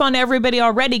hard enough on everybody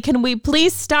already. Can we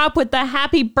please stop with the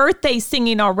happy birthday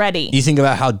singing already? You think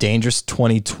about how dangerous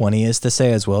 2020 is to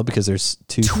say as well, because there's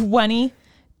 2. 20.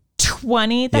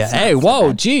 That's Yeah. not Hey, so whoa,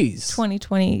 bad. geez.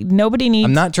 2020. Nobody needs.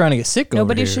 I'm not trying to get sick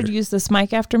Nobody over here. should use this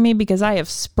mic after me because I have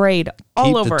sprayed all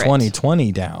Keep over the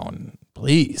 2020 down,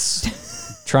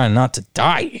 please. Trying not to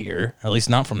die here. At least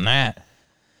not from that.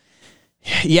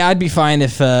 Yeah, I'd be fine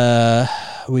if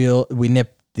we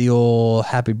nip the old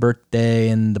happy birthday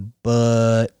in the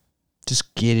butt.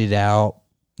 Just get it out.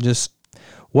 Just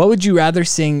what would you rather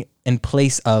sing in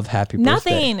place of happy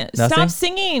birthday? Nothing. Stop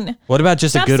singing. What about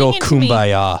just Stop a good old singing to me.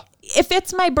 kumbaya? If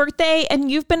it's my birthday and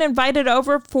you've been invited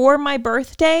over for my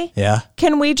birthday, Yeah.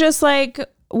 can we just like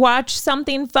watch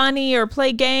something funny or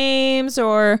play games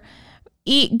or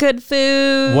eat good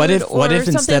food? What if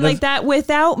something instead like of that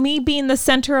without me being the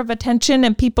center of attention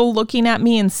and people looking at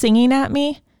me and singing at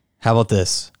me? How about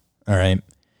this? All right.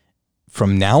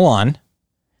 From now on,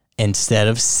 instead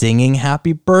of singing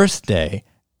happy birthday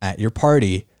at your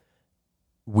party,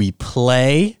 we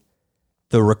play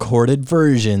the recorded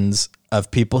versions of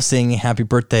people singing happy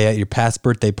birthday at your past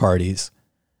birthday parties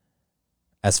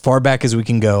as far back as we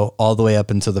can go, all the way up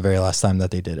until the very last time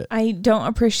that they did it. I don't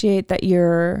appreciate that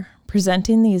you're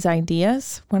presenting these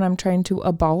ideas when I'm trying to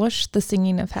abolish the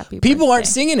singing of happy birthday. People aren't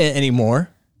singing it anymore.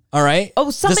 All right.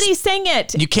 Oh, somebody sang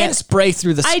it. You can't And spray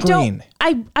through the screen.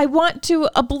 I want to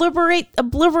obliterate.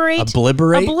 Obliterate?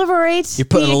 You're You're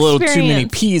putting a little too many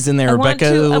P's in there, I want Rebecca.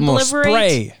 A to little more obliterate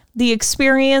spray. the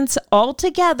experience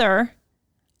altogether.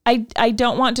 I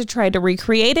don't want to try to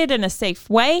recreate it in a safe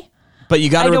way. But you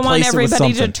got I to don't want replace it with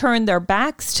everybody something. to turn their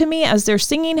backs to me as they're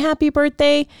singing happy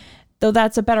birthday, though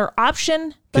that's a better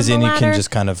option. Because than then the you can latter.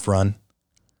 just kind of run.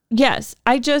 Yes,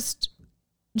 I just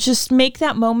make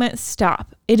that moment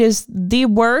stop. It is the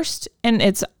worst and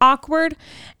it's awkward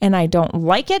and I don't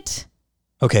like it.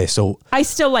 Okay, so I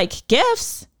still like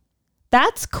gifts.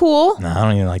 That's cool. No, I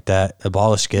don't even like that.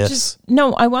 Abolish gifts.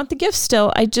 No, I want the gift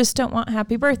still. I just don't want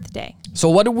happy birthday. So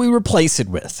what do we replace it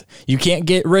with? You can't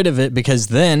get rid of it because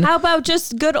then... How about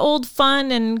just good old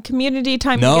fun and community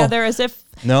time No. together as if,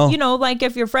 No. you know, like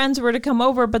if your friends were to come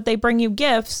over but they bring you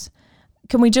gifts,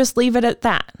 can we just leave it at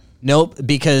that? Nope,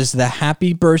 because the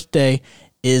happy birthday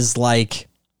is like...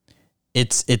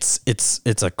 It's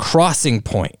a crossing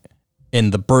point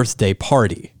in the birthday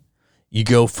party. You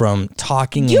go from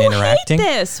talking and interacting. You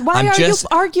hate this. Why are you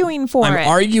arguing for it? I'm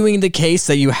arguing the case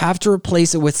that you have to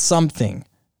replace it with something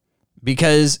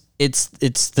because it's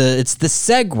the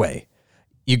segue.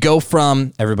 You go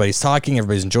from everybody's talking,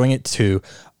 everybody's enjoying it to,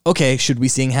 okay, should we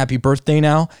sing happy birthday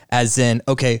now? As in,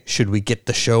 okay, should we get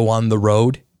the show on the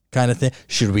road kind of thing?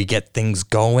 Should we get things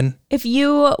going? If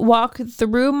you walk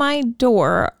through my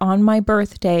door on my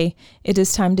birthday, it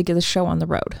is time to get the show on the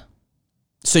road.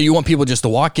 So you want people just to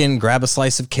walk in, grab a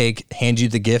slice of cake, hand you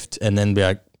the gift, and then be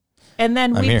like, and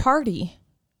then I'm we here. party.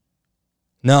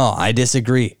 No, I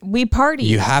disagree. We party.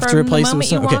 You have to from replace the it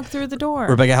with moment you some- walk through the door.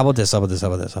 Rebecca, how about this?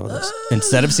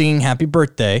 Instead of singing happy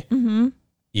birthday,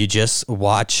 you just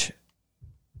watch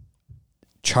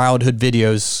childhood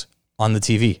videos on the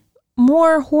TV.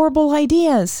 More horrible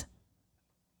ideas.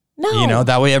 No. You know,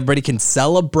 that way everybody can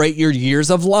celebrate your years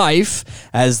of life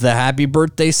as the happy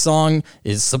birthday song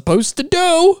is supposed to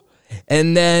do.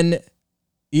 And then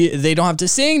they don't have to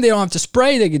sing, they don't have to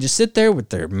spray, they can just sit there with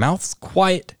their mouths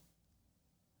quiet.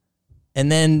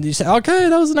 And then you say, okay,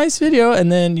 that was a nice video.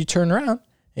 And then you turn around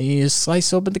and you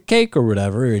slice open the cake or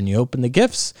whatever, and you open the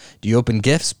gifts. Do you open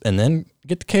gifts and then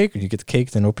get the cake, or do you get the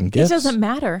cake, then open gifts? It doesn't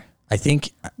matter. I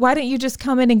think... Why don't you just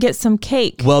come in and get some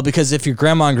cake? Well, because if your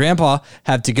grandma and grandpa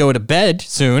have to go to bed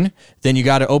soon, then you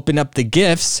got to open up the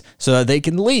gifts so that they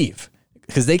can leave.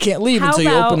 Because they can't leave until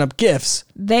you open up gifts.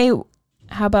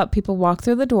 How about people walk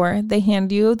through the door, they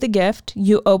hand you the gift,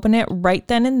 you open it right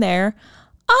then and there.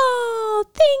 Oh,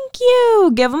 thank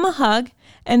you. Give them a hug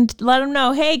and let them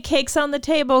know, hey, cake's on the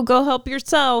table. Go help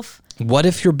yourself. What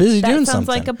if you're busy doing something? That sounds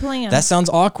like a plan. That sounds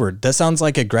awkward. That sounds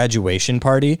like a graduation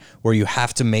party where you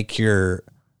have to make your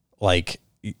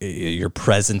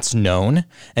presence known.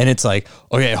 And it's like,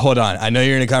 okay, hold on. I know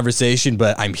you're in a conversation,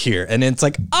 but I'm here. And it's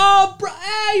like, oh, bro,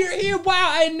 hey, you're here. Wow,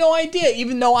 I had no idea,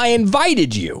 even though I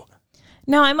invited you.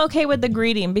 No, I'm okay with the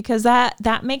greeting because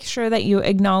that makes sure that you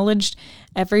acknowledged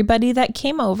everybody that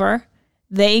came over.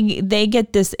 They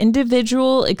get this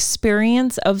individual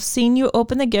experience of seeing you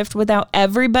open the gift without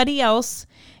everybody else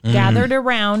gathered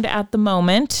around at the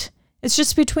moment. It's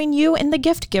just between you and the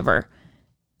gift giver.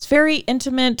 It's very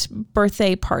intimate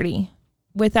birthday party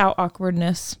without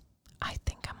awkwardness. I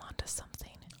think I'm onto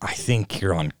something. I think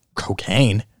you're on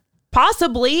cocaine.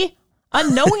 Possibly.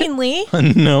 Unknowingly.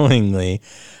 Unknowingly.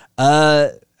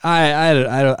 I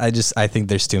think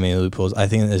there's too many loopholes. I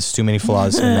think there's too many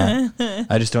flaws in that.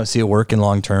 I just don't see it working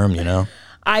long term, you know?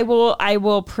 I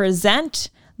will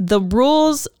present the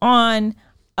rules on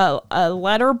a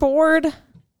letter board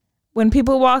when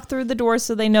people walk through the door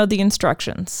so they know the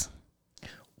instructions.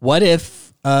 What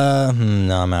if, no,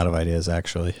 I'm out of ideas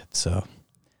actually. So,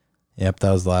 yep,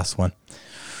 that was the last one.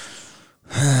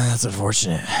 That's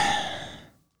unfortunate.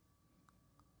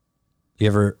 You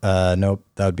ever, nope,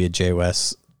 that would be a Jay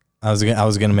West. I was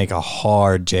gonna make a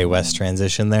hard Jay West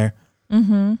transition there.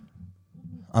 Mm-hmm. I'm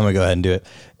gonna go ahead and do it.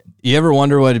 You ever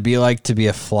wonder what it'd be like to be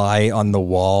a fly on the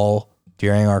wall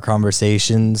during our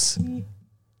conversations?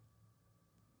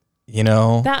 You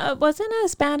know? That wasn't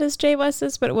as bad as Jay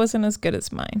West's, but it wasn't as good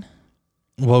as mine.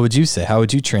 What would you say? How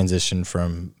would you transition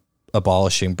from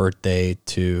abolishing birthday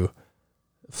to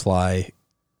fly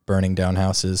burning down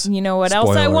houses? You know what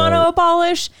else I want to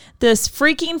abolish? This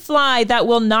freaking fly that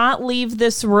will not leave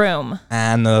this room.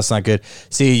 No, that's not good.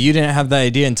 See, you didn't have the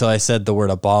idea until I said the word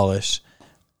abolish.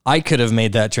 I could have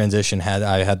made that transition had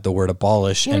I had the word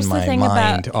abolish in my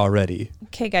mind already.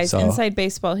 Okay, guys, inside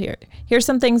baseball here. Here's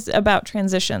some things about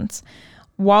transitions.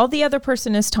 While the other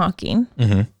person is talking,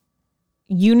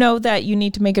 you know that you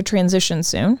need to make a transition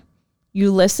soon.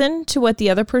 You listen to what the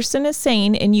other person is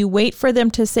saying and you wait for them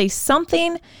to say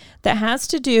something that has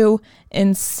to do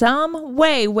in some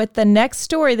way with the next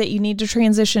story that you need to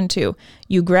transition to.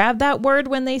 You grab that word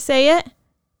when they say it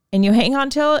and you hang on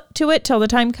to it till the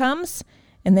time comes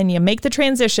and then you make the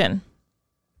transition.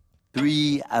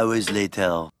 3 hours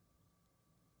later.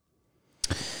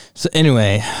 So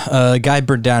anyway, a guy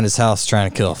burned down his house trying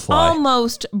to kill a fly.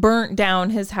 Almost burnt down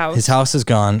his house. His house is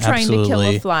gone. Trying absolutely. to kill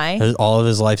a fly. All of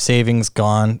his life savings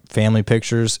gone. Family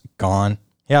pictures gone.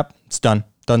 Yep, it's done.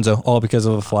 Dunzo. All because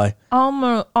of a fly.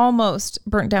 Almost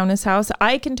burnt down his house.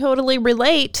 I can totally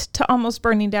relate to almost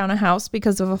burning down a house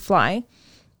because of a fly.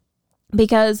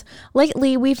 Because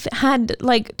lately we've had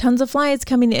like tons of flies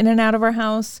coming in and out of our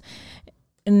house,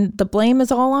 and the blame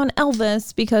is all on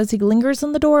Elvis because he lingers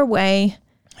in the doorway.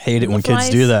 Hate it when kids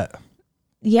do that.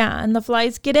 Yeah, and the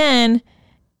flies get in,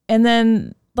 and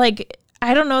then like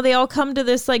I don't know, they all come to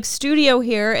this like studio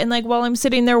here, and like while I'm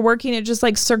sitting there working, it just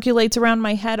like circulates around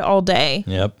my head all day.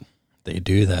 Yep, they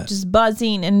do that. Just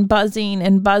buzzing and buzzing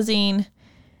and buzzing.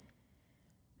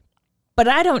 But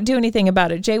I don't do anything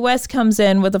about it. Jay West comes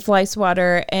in with a fly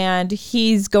swatter and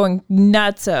he's going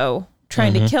nutso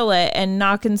trying to kill it and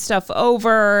knocking stuff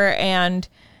over, and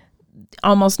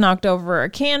almost knocked over a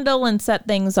candle and set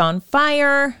things on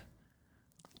fire.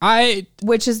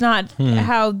 Which is not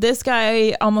how this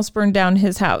guy almost burned down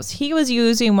his house. He was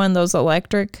using one of those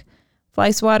electric fly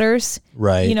swatters.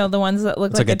 Right. You know, the ones that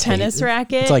look like a tennis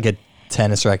racket. It's like a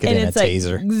tennis racket and a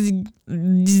taser.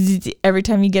 Like, every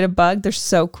time you get a bug, they're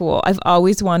so cool. I've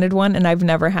always wanted one and I've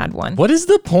never had one. What is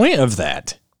the point of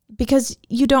that? Because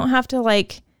you don't have to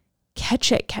like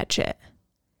catch it.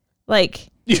 Like,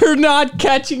 you're not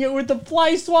catching it with the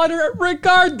fly swatter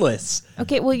regardless.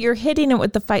 Okay, well, you're hitting it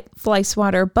with the fly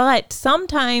swatter, but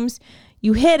sometimes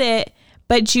you hit it,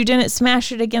 but you didn't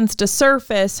smash it against a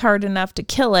surface hard enough to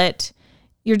kill it.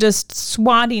 You're just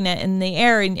swatting it in the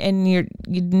air, and you're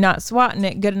not swatting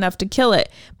it good enough to kill it.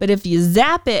 But if you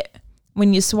zap it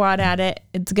when you swat at it,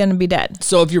 it's going to be dead.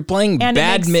 So if you're playing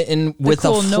badminton with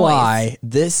a fly,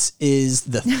 this is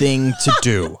the thing to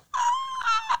do.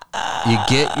 You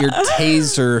get your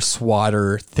taser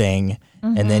swatter thing,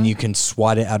 and then you can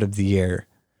swat it out of the air.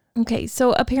 Okay,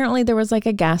 so apparently there was like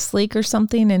a gas leak or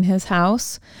something in his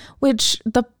house, which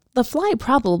the fly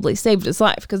probably saved his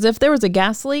life. Because if there was a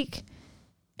gas leak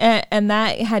and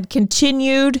that had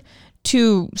continued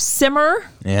to simmer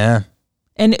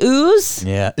and ooze,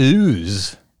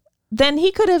 then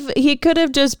he could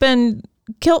have just been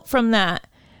killed from that.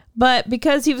 But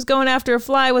because he was going after a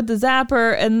fly with the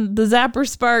zapper, and the zapper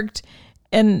sparked,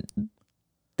 and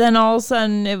then all of a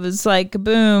sudden it was like,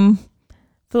 boom,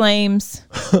 flames.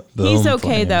 He's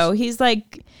okay, though.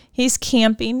 He's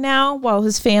camping now while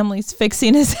his family's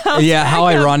fixing his house. Yeah, how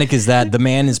ironic is that? The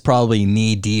man is probably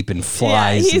knee deep in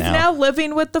flies. He's now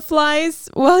living with the flies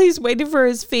while he's waiting for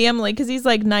his family, because he's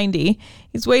like 90.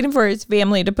 He's waiting for his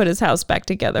family to put his house back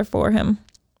together for him.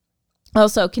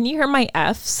 Also, can you hear my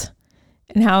F's?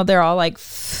 And how they're all like,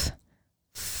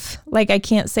 like I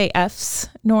can't say F's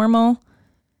normal.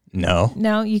 No,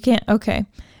 you can't. Okay.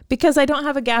 Because I don't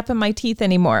have a gap in my teeth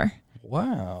anymore.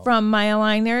 Wow. From my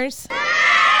aligners.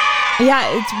 Yeah,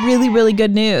 it's really, really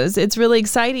good news. It's really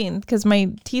exciting because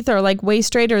my teeth are like way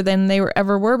straighter than they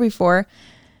ever were before.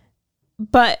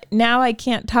 But now I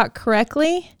can't talk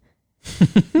correctly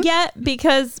yet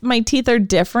because my teeth are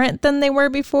different than they were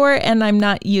before, and I'm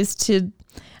not used to.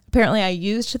 Apparently I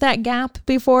used that gap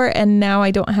before, and now I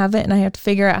don't have it, and I have to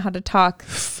figure out how to talk.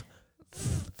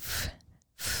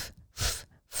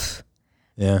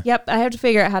 Yeah. Yep, I have to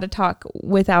figure out how to talk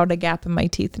without a gap in my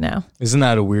teeth now. Isn't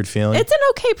that a weird feeling? It's an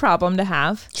okay problem to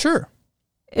have. Sure.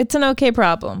 It's an okay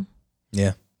problem.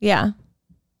 Yeah. Yeah.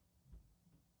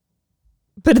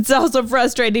 But it's also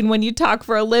frustrating when you talk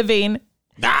for a living.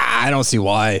 I don't see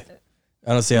why.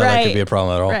 I don't see how that could be a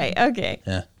problem at all. Right, okay.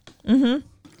 Yeah. Mm-hmm.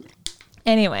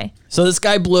 Anyway. So this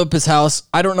guy blew up his house.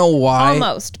 I don't know why.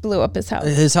 Almost blew up his house.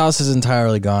 His house is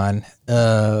entirely gone.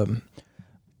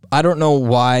 I don't know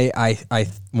why I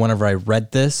whenever I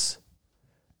read this,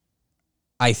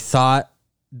 I thought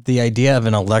the idea of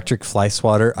an electric fly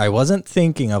swatter, I wasn't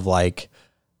thinking of like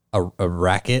a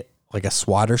racket, like a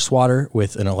swatter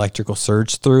with an electrical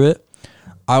surge through it.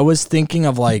 I was thinking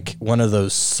of like one of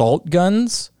those salt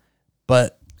guns,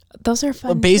 but those are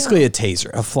fun. Basically a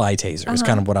taser, a fly taser is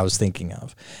kind of what I was thinking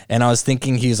of. And I was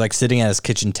thinking he was like sitting at his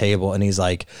kitchen table and he's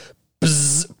like,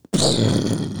 bzz,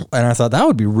 and I thought that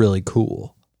would be really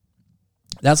cool.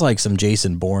 That's like some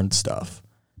Jason Bourne stuff,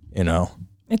 you know?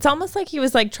 It's almost like he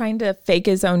was like trying to fake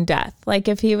his own death. Like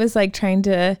if he was like trying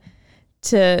to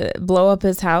blow up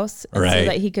his house so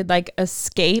that he could like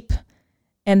escape,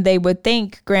 and they would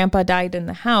think Grandpa died in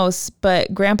the house,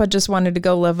 but Grandpa just wanted to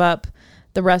go live up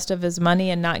the rest of his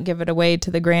money and not give it away to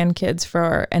the grandkids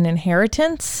for an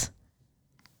inheritance.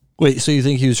 Wait, so you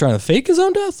think he was trying to fake his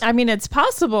own death? I mean, it's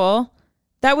possible.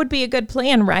 That would be a good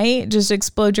plan, right? Just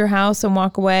explode your house and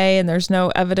walk away, and there's no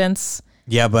evidence.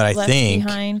 Yeah, but I think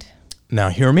behind. Now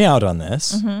hear me out on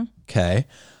this. Mm-hmm. Okay.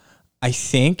 I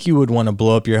think you would want to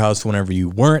blow up your house whenever you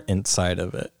weren't inside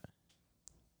of it.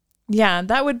 Yeah,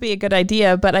 that would be a good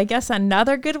idea. But I guess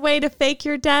another good way to fake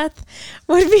your death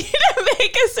would be to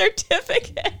make a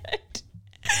certificate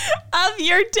of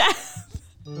your death.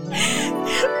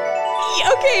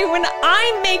 Okay, when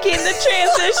I'm making the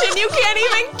transition, you can't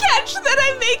even catch that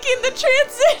I'm making the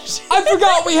transition. I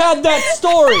forgot we had that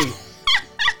story.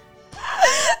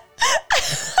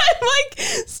 I'm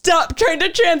like, stop trying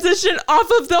to transition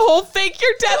off of the whole fake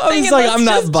your death I thing. was And like, let's I'm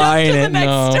just not buying jump to it. the next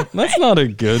No, story. that's not a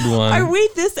good one. Are we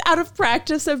this out of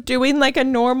practice of doing like a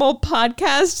normal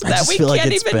podcast I that just we feel like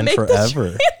can't it's even been make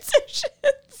forever. the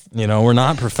transitions? You know, we're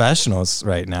not professionals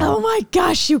right now. Oh my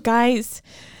gosh, you guys.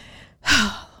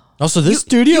 Also, this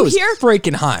studio is hear-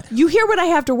 freaking hot. You hear what I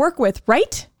have to work with,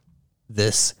 right?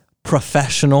 This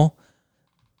professional,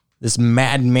 this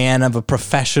madman of a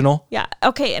professional. Yeah.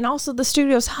 Okay. And also the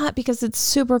studio's hot because it's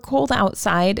super cold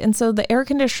outside. And so the air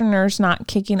conditioner's not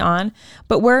kicking on,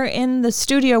 but we're in the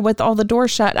studio with all the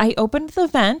doors shut. I opened the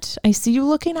vent. I see you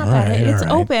looking up at it. It's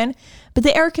open, but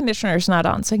the air conditioner's not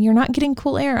on. So you're not getting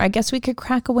cool air. I guess we could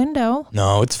crack a window.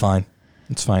 No, it's fine.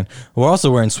 It's fine. We're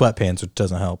also wearing sweatpants, which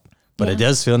doesn't help. But it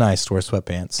does feel nice to wear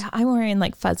sweatpants. Yeah, I'm wearing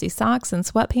like fuzzy socks and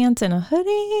sweatpants and a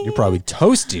hoodie. You're probably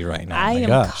toasty right now. I My am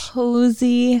gosh.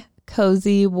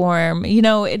 cozy, warm. You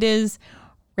know, it is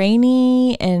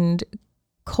rainy and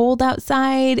cold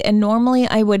outside. And normally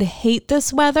I would hate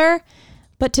this weather.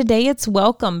 But today it's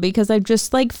welcome because I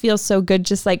just like feel so good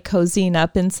just like cozying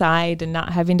up inside and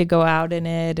not having to go out in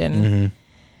it. And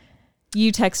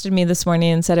you texted me this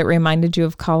morning and said it reminded you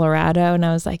of Colorado. And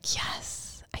I was like, yes.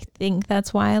 I think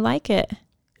that's why I like it.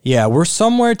 Yeah,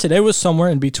 today was somewhere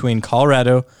in between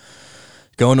Colorado,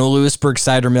 going to Lewisburg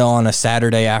Cider Mill on a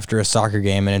Saturday after a soccer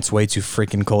game, and it's way too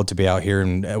freaking cold to be out here.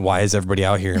 And why is everybody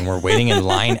out here? And we're waiting in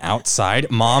line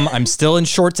outside. Mom, I'm still in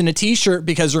shorts and a t-shirt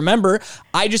because remember,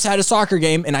 I just had a soccer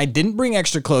game and I didn't bring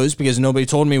extra clothes because nobody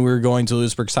told me we were going to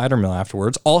Lewisburg Cider Mill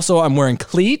afterwards. Also, I'm wearing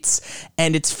cleats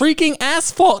and it's freaking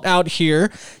asphalt out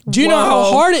here. Do you know how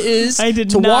Whoa. hard it is I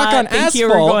did to walk not on think asphalt you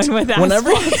were going with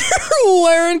whenever asphalt. you're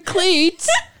wearing cleats?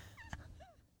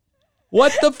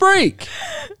 What the freak?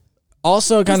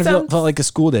 Also, kind of felt like a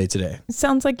school day today.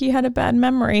 Sounds like you had a bad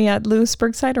memory at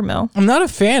Lewisburg Cider Mill. I'm not a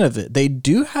fan of it. They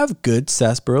do have good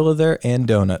sarsaparilla there and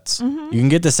donuts. You can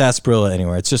get the sarsaparilla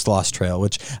anywhere. It's just Lost Trail,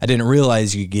 which I didn't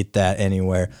realize you could get that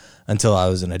anywhere until I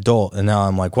was an adult. And now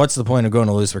I'm like, what's the point of going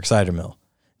to Lewisburg Cider Mill?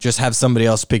 Just have somebody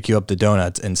else pick you up the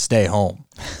donuts and stay home.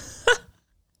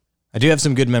 I do have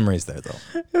some good memories there,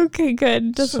 though. Okay,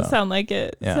 good. Doesn't sound like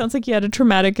it. Yeah. Sounds like you had a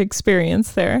traumatic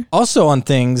experience there. Also, on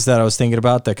things that I was thinking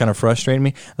about that kind of frustrated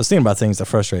me, I was thinking about things that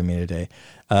frustrate me today.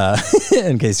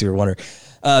 In case you were wondering,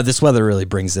 this weather really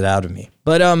brings it out of me.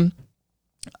 But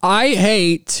I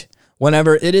hate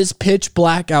whenever it is pitch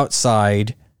black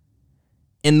outside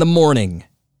in the morning.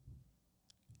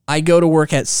 I go to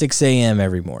work at 6 a.m.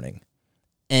 every morning,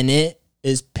 and it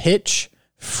is pitch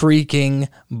freaking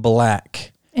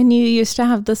black. And you used to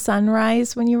have the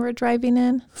sunrise when you were driving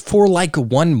in? For like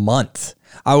 1 month.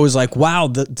 I was like, wow,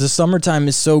 the summertime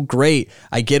is so great.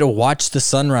 I get to watch the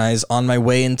sunrise on my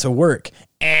way into work.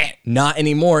 Not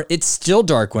anymore. It's still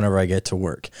dark whenever I get to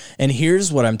work. And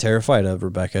here's what I'm terrified of,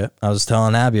 Rebecca. I was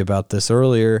telling Abby about this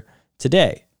earlier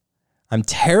today. I'm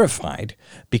terrified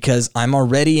because I'm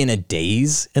already in a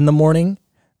daze in the morning.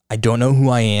 I don't know who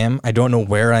I am. I don't know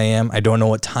where I am. I don't know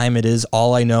what time it is.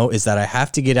 All I know is that I have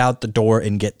to get out the door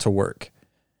and get to work.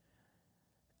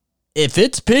 If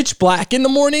it's pitch black in the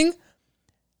morning,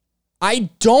 I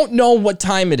don't know what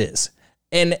time it is.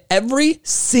 And every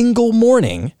single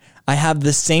morning, I have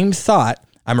the same thought.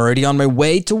 I'm already on my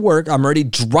way to work. I'm already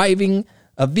driving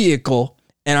a vehicle.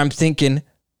 And I'm thinking,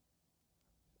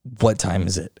 what time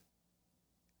is it?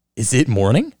 Is it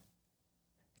morning?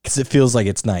 Because it feels like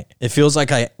it's night. It feels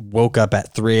like I woke up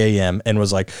at 3 a.m. and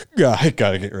was like, yeah, I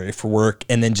gotta get ready for work.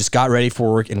 And then just got ready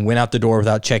for work and went out the door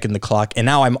without checking the clock. And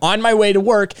now I'm on my way to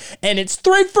work and it's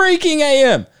 3 freaking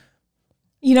a.m.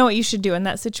 You know what you should do in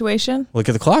that situation? Look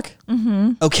at the clock?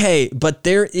 Mm-hmm. Okay, but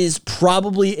there is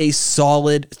probably a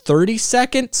solid 30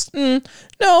 seconds.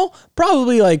 No,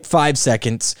 probably like 5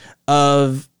 seconds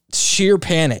of sheer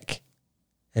panic.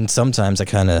 And sometimes I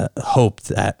kind of hope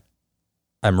that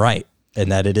I'm right. And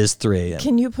that it is 3 a.m.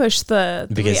 Can you push the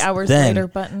 3 hours then later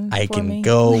button I for can me,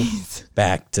 go please?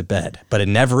 back to bed. But it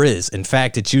never is. In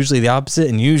fact, it's usually the opposite.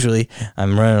 And usually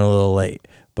I'm running a little late.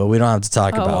 But we don't have to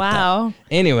talk about wow. that.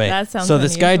 Anyway, That sounds so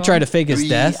this guy unusual. tried to fake his 3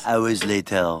 death. hours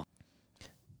later.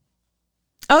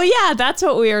 Oh, yeah, that's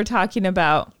what we were talking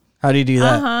about. How do you do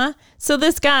that? Uh-huh. So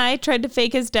this guy tried to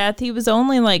fake his death. He was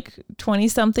only like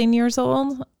 20-something years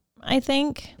old, I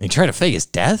think. He tried to fake his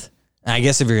death? I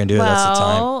guess if you're going to do it, that's the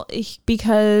time. Well,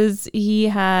 because he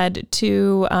had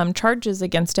 2 charges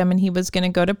against him and he was going to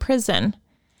go to prison.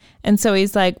 And so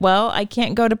he's like, well, I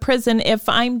can't go to prison if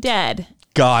I'm dead.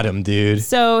 Got him, dude.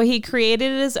 So he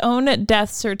created his own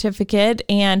death certificate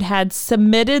and had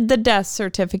submitted the death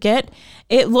certificate.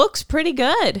 It looks pretty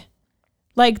good.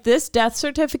 Like, this death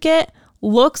certificate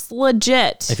looks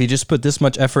legit. If he just put this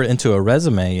much effort into a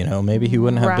resume, you know, maybe he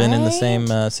wouldn't have been in the same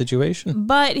situation.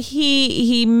 But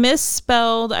he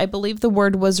misspelled, I believe the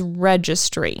word was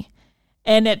registry.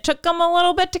 And it took him a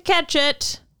little bit to catch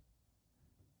it.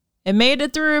 It made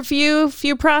it through a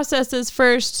few processes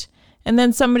first. And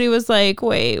then somebody was like,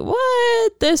 wait,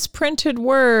 what? This printed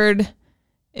word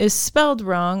is spelled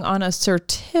wrong on a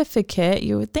certificate.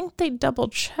 You would think they'd double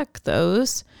check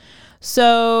those.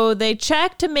 So they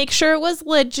checked to make sure it was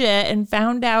legit and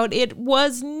found out it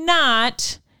was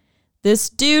not.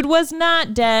 This dude was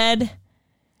not dead.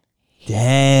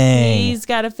 Dang. He's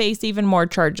got to face even more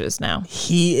charges now.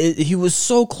 He was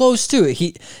so close to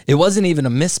it. It wasn't even a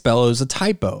misspell. It was a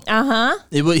typo. Uh-huh.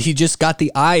 He just got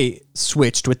the I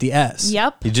switched with the S.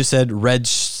 Yep. He just said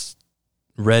registry.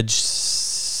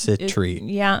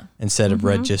 Yeah. Instead of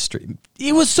registry.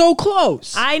 He was so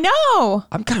close. I know.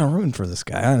 I'm kind of rooting for this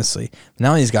guy, honestly.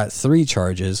 Now he's got 3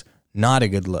 charges. Not a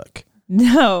good look.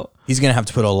 No. He's going to have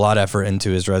to put a lot of effort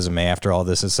into his resume after all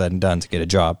this is said and done to get a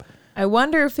job. I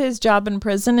wonder if his job in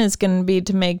prison is going to be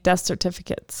to make death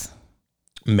certificates.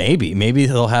 Maybe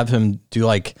they'll have him do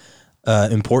like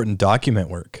important document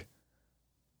work.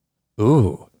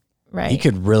 Ooh. Right. He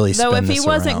could really spin Though if he this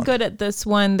wasn't around. good at this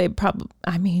one, they probably,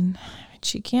 I mean,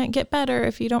 you can't get better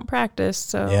if you don't practice.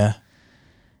 So Yeah.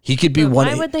 He could be But one.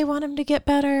 why would they want him to get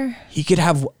better? He could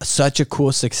have such a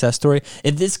cool success story.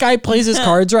 If this guy plays his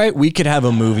cards right, we could have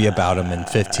a movie about him in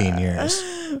 15 years.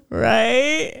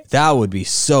 Right. That would be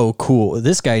so cool.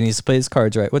 This guy needs to play his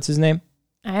cards right. What's his name?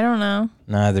 I don't know.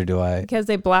 Neither do I. Because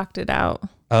they blocked it out.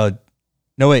 No,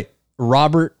 wait.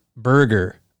 Robert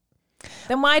Berger.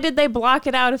 Then why did they block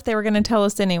it out if they were going to tell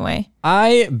us anyway?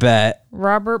 I bet.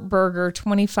 Robert Berger,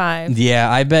 25.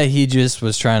 Yeah, I bet he just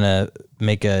was trying to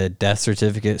make a death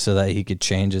certificate so that he could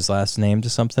change his last name to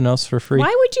something else for free.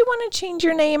 Why would you want to change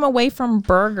your name away from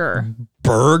Berger?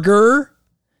 Berger?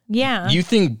 Yeah. You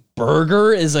think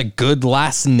Berger is a good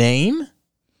last name?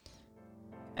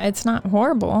 It's not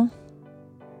horrible.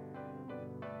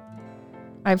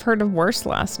 I've heard of worse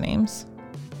last names.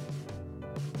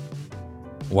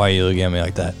 Why are you looking at me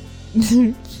like that?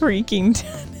 Freaking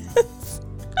Dennis.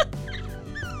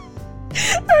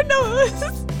 Or no,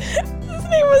 his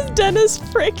name was Dennis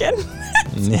Frickin'.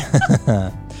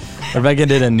 Rebecca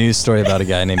did a news story about a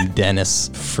guy named Dennis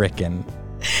Frickin'.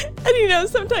 And you know,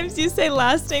 sometimes you say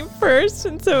last name first,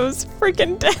 and so it was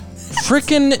Frickin' Dennis.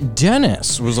 Frickin'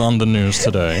 Dennis was on the news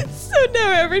today. So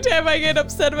now every time I get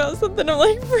upset about something, I'm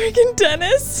like, Frickin'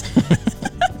 Dennis.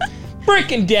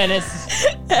 Frickin' Dennis.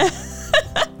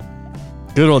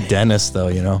 Good old Dennis, though,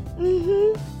 you know.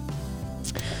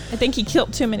 I think he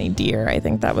killed too many deer. I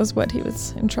think that was what he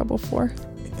was in trouble for.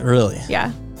 Really?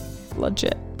 Yeah,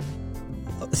 legit.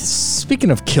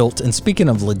 Speaking of kilt and speaking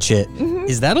of legit,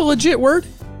 is that a legit word?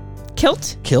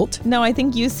 Kilt? Kilt? No, I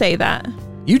think you say that.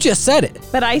 You just said it.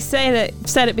 But I said it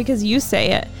because you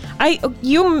say it.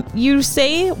 You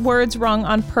say words wrong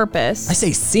on purpose. I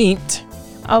say saint.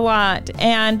 A lot.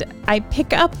 And I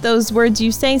pick up those words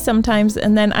you say sometimes,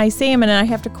 and then I say them, and I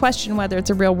have to question whether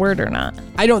it's a real word or not.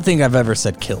 I don't think I've ever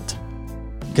said kilt.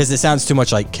 Because it sounds too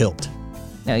much like kilt.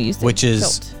 No, you say which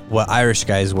is kilt. what Irish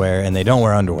guys wear, and they don't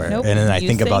wear underwear. Nope, and then I you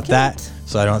think say about kilt. that,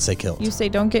 so I don't say kilt. You say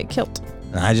don't get kilt.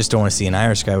 And I just don't want to see an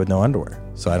Irish guy with no underwear,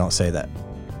 so I don't say that.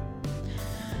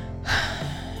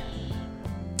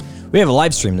 We have a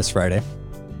live stream this Friday.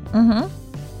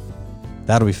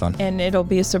 That'll be fun. And it'll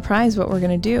be a surprise what we're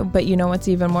going to do. But you know what's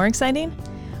even more exciting?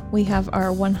 We have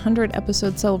our 100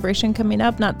 episode celebration coming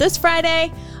up. Not this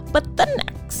Friday, but the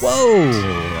next. Whoa.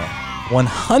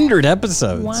 100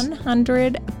 episodes.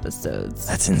 100 episodes.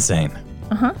 That's insane.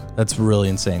 Uh-huh. That's really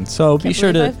insane. So be Can't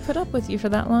sure believe to... I've put up with you for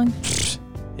that long.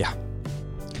 Yeah.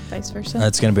 Vice versa.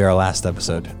 That's going to be our last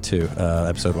episode, too.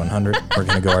 Episode 100. We're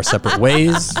going to go our separate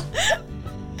ways.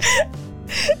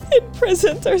 In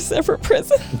prisons or separate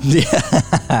prisons.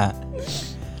 Yeah.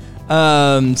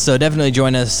 So definitely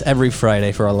join us every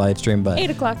Friday for our live stream, but 8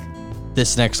 o'clock.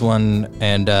 this next one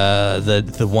and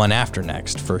the one after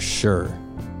next for sure.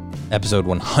 Episode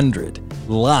 100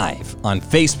 live on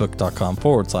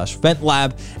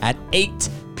facebook.com/ventlab at 8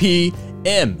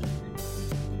 p.m.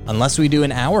 Unless we do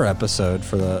an hour episode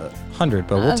for the 100,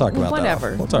 but we'll talk about whatever.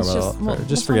 that. We'll talk about that.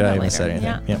 Just forget I even said anything.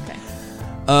 Yeah. Yeah. Okay.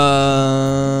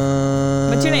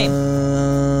 What's your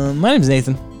name? My name's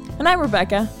Nathan. And I'm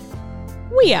Rebecca.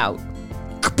 We out.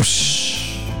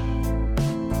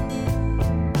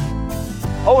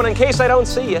 Oh, and in case I don't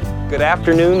see you, good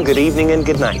afternoon, good evening, and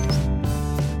good night.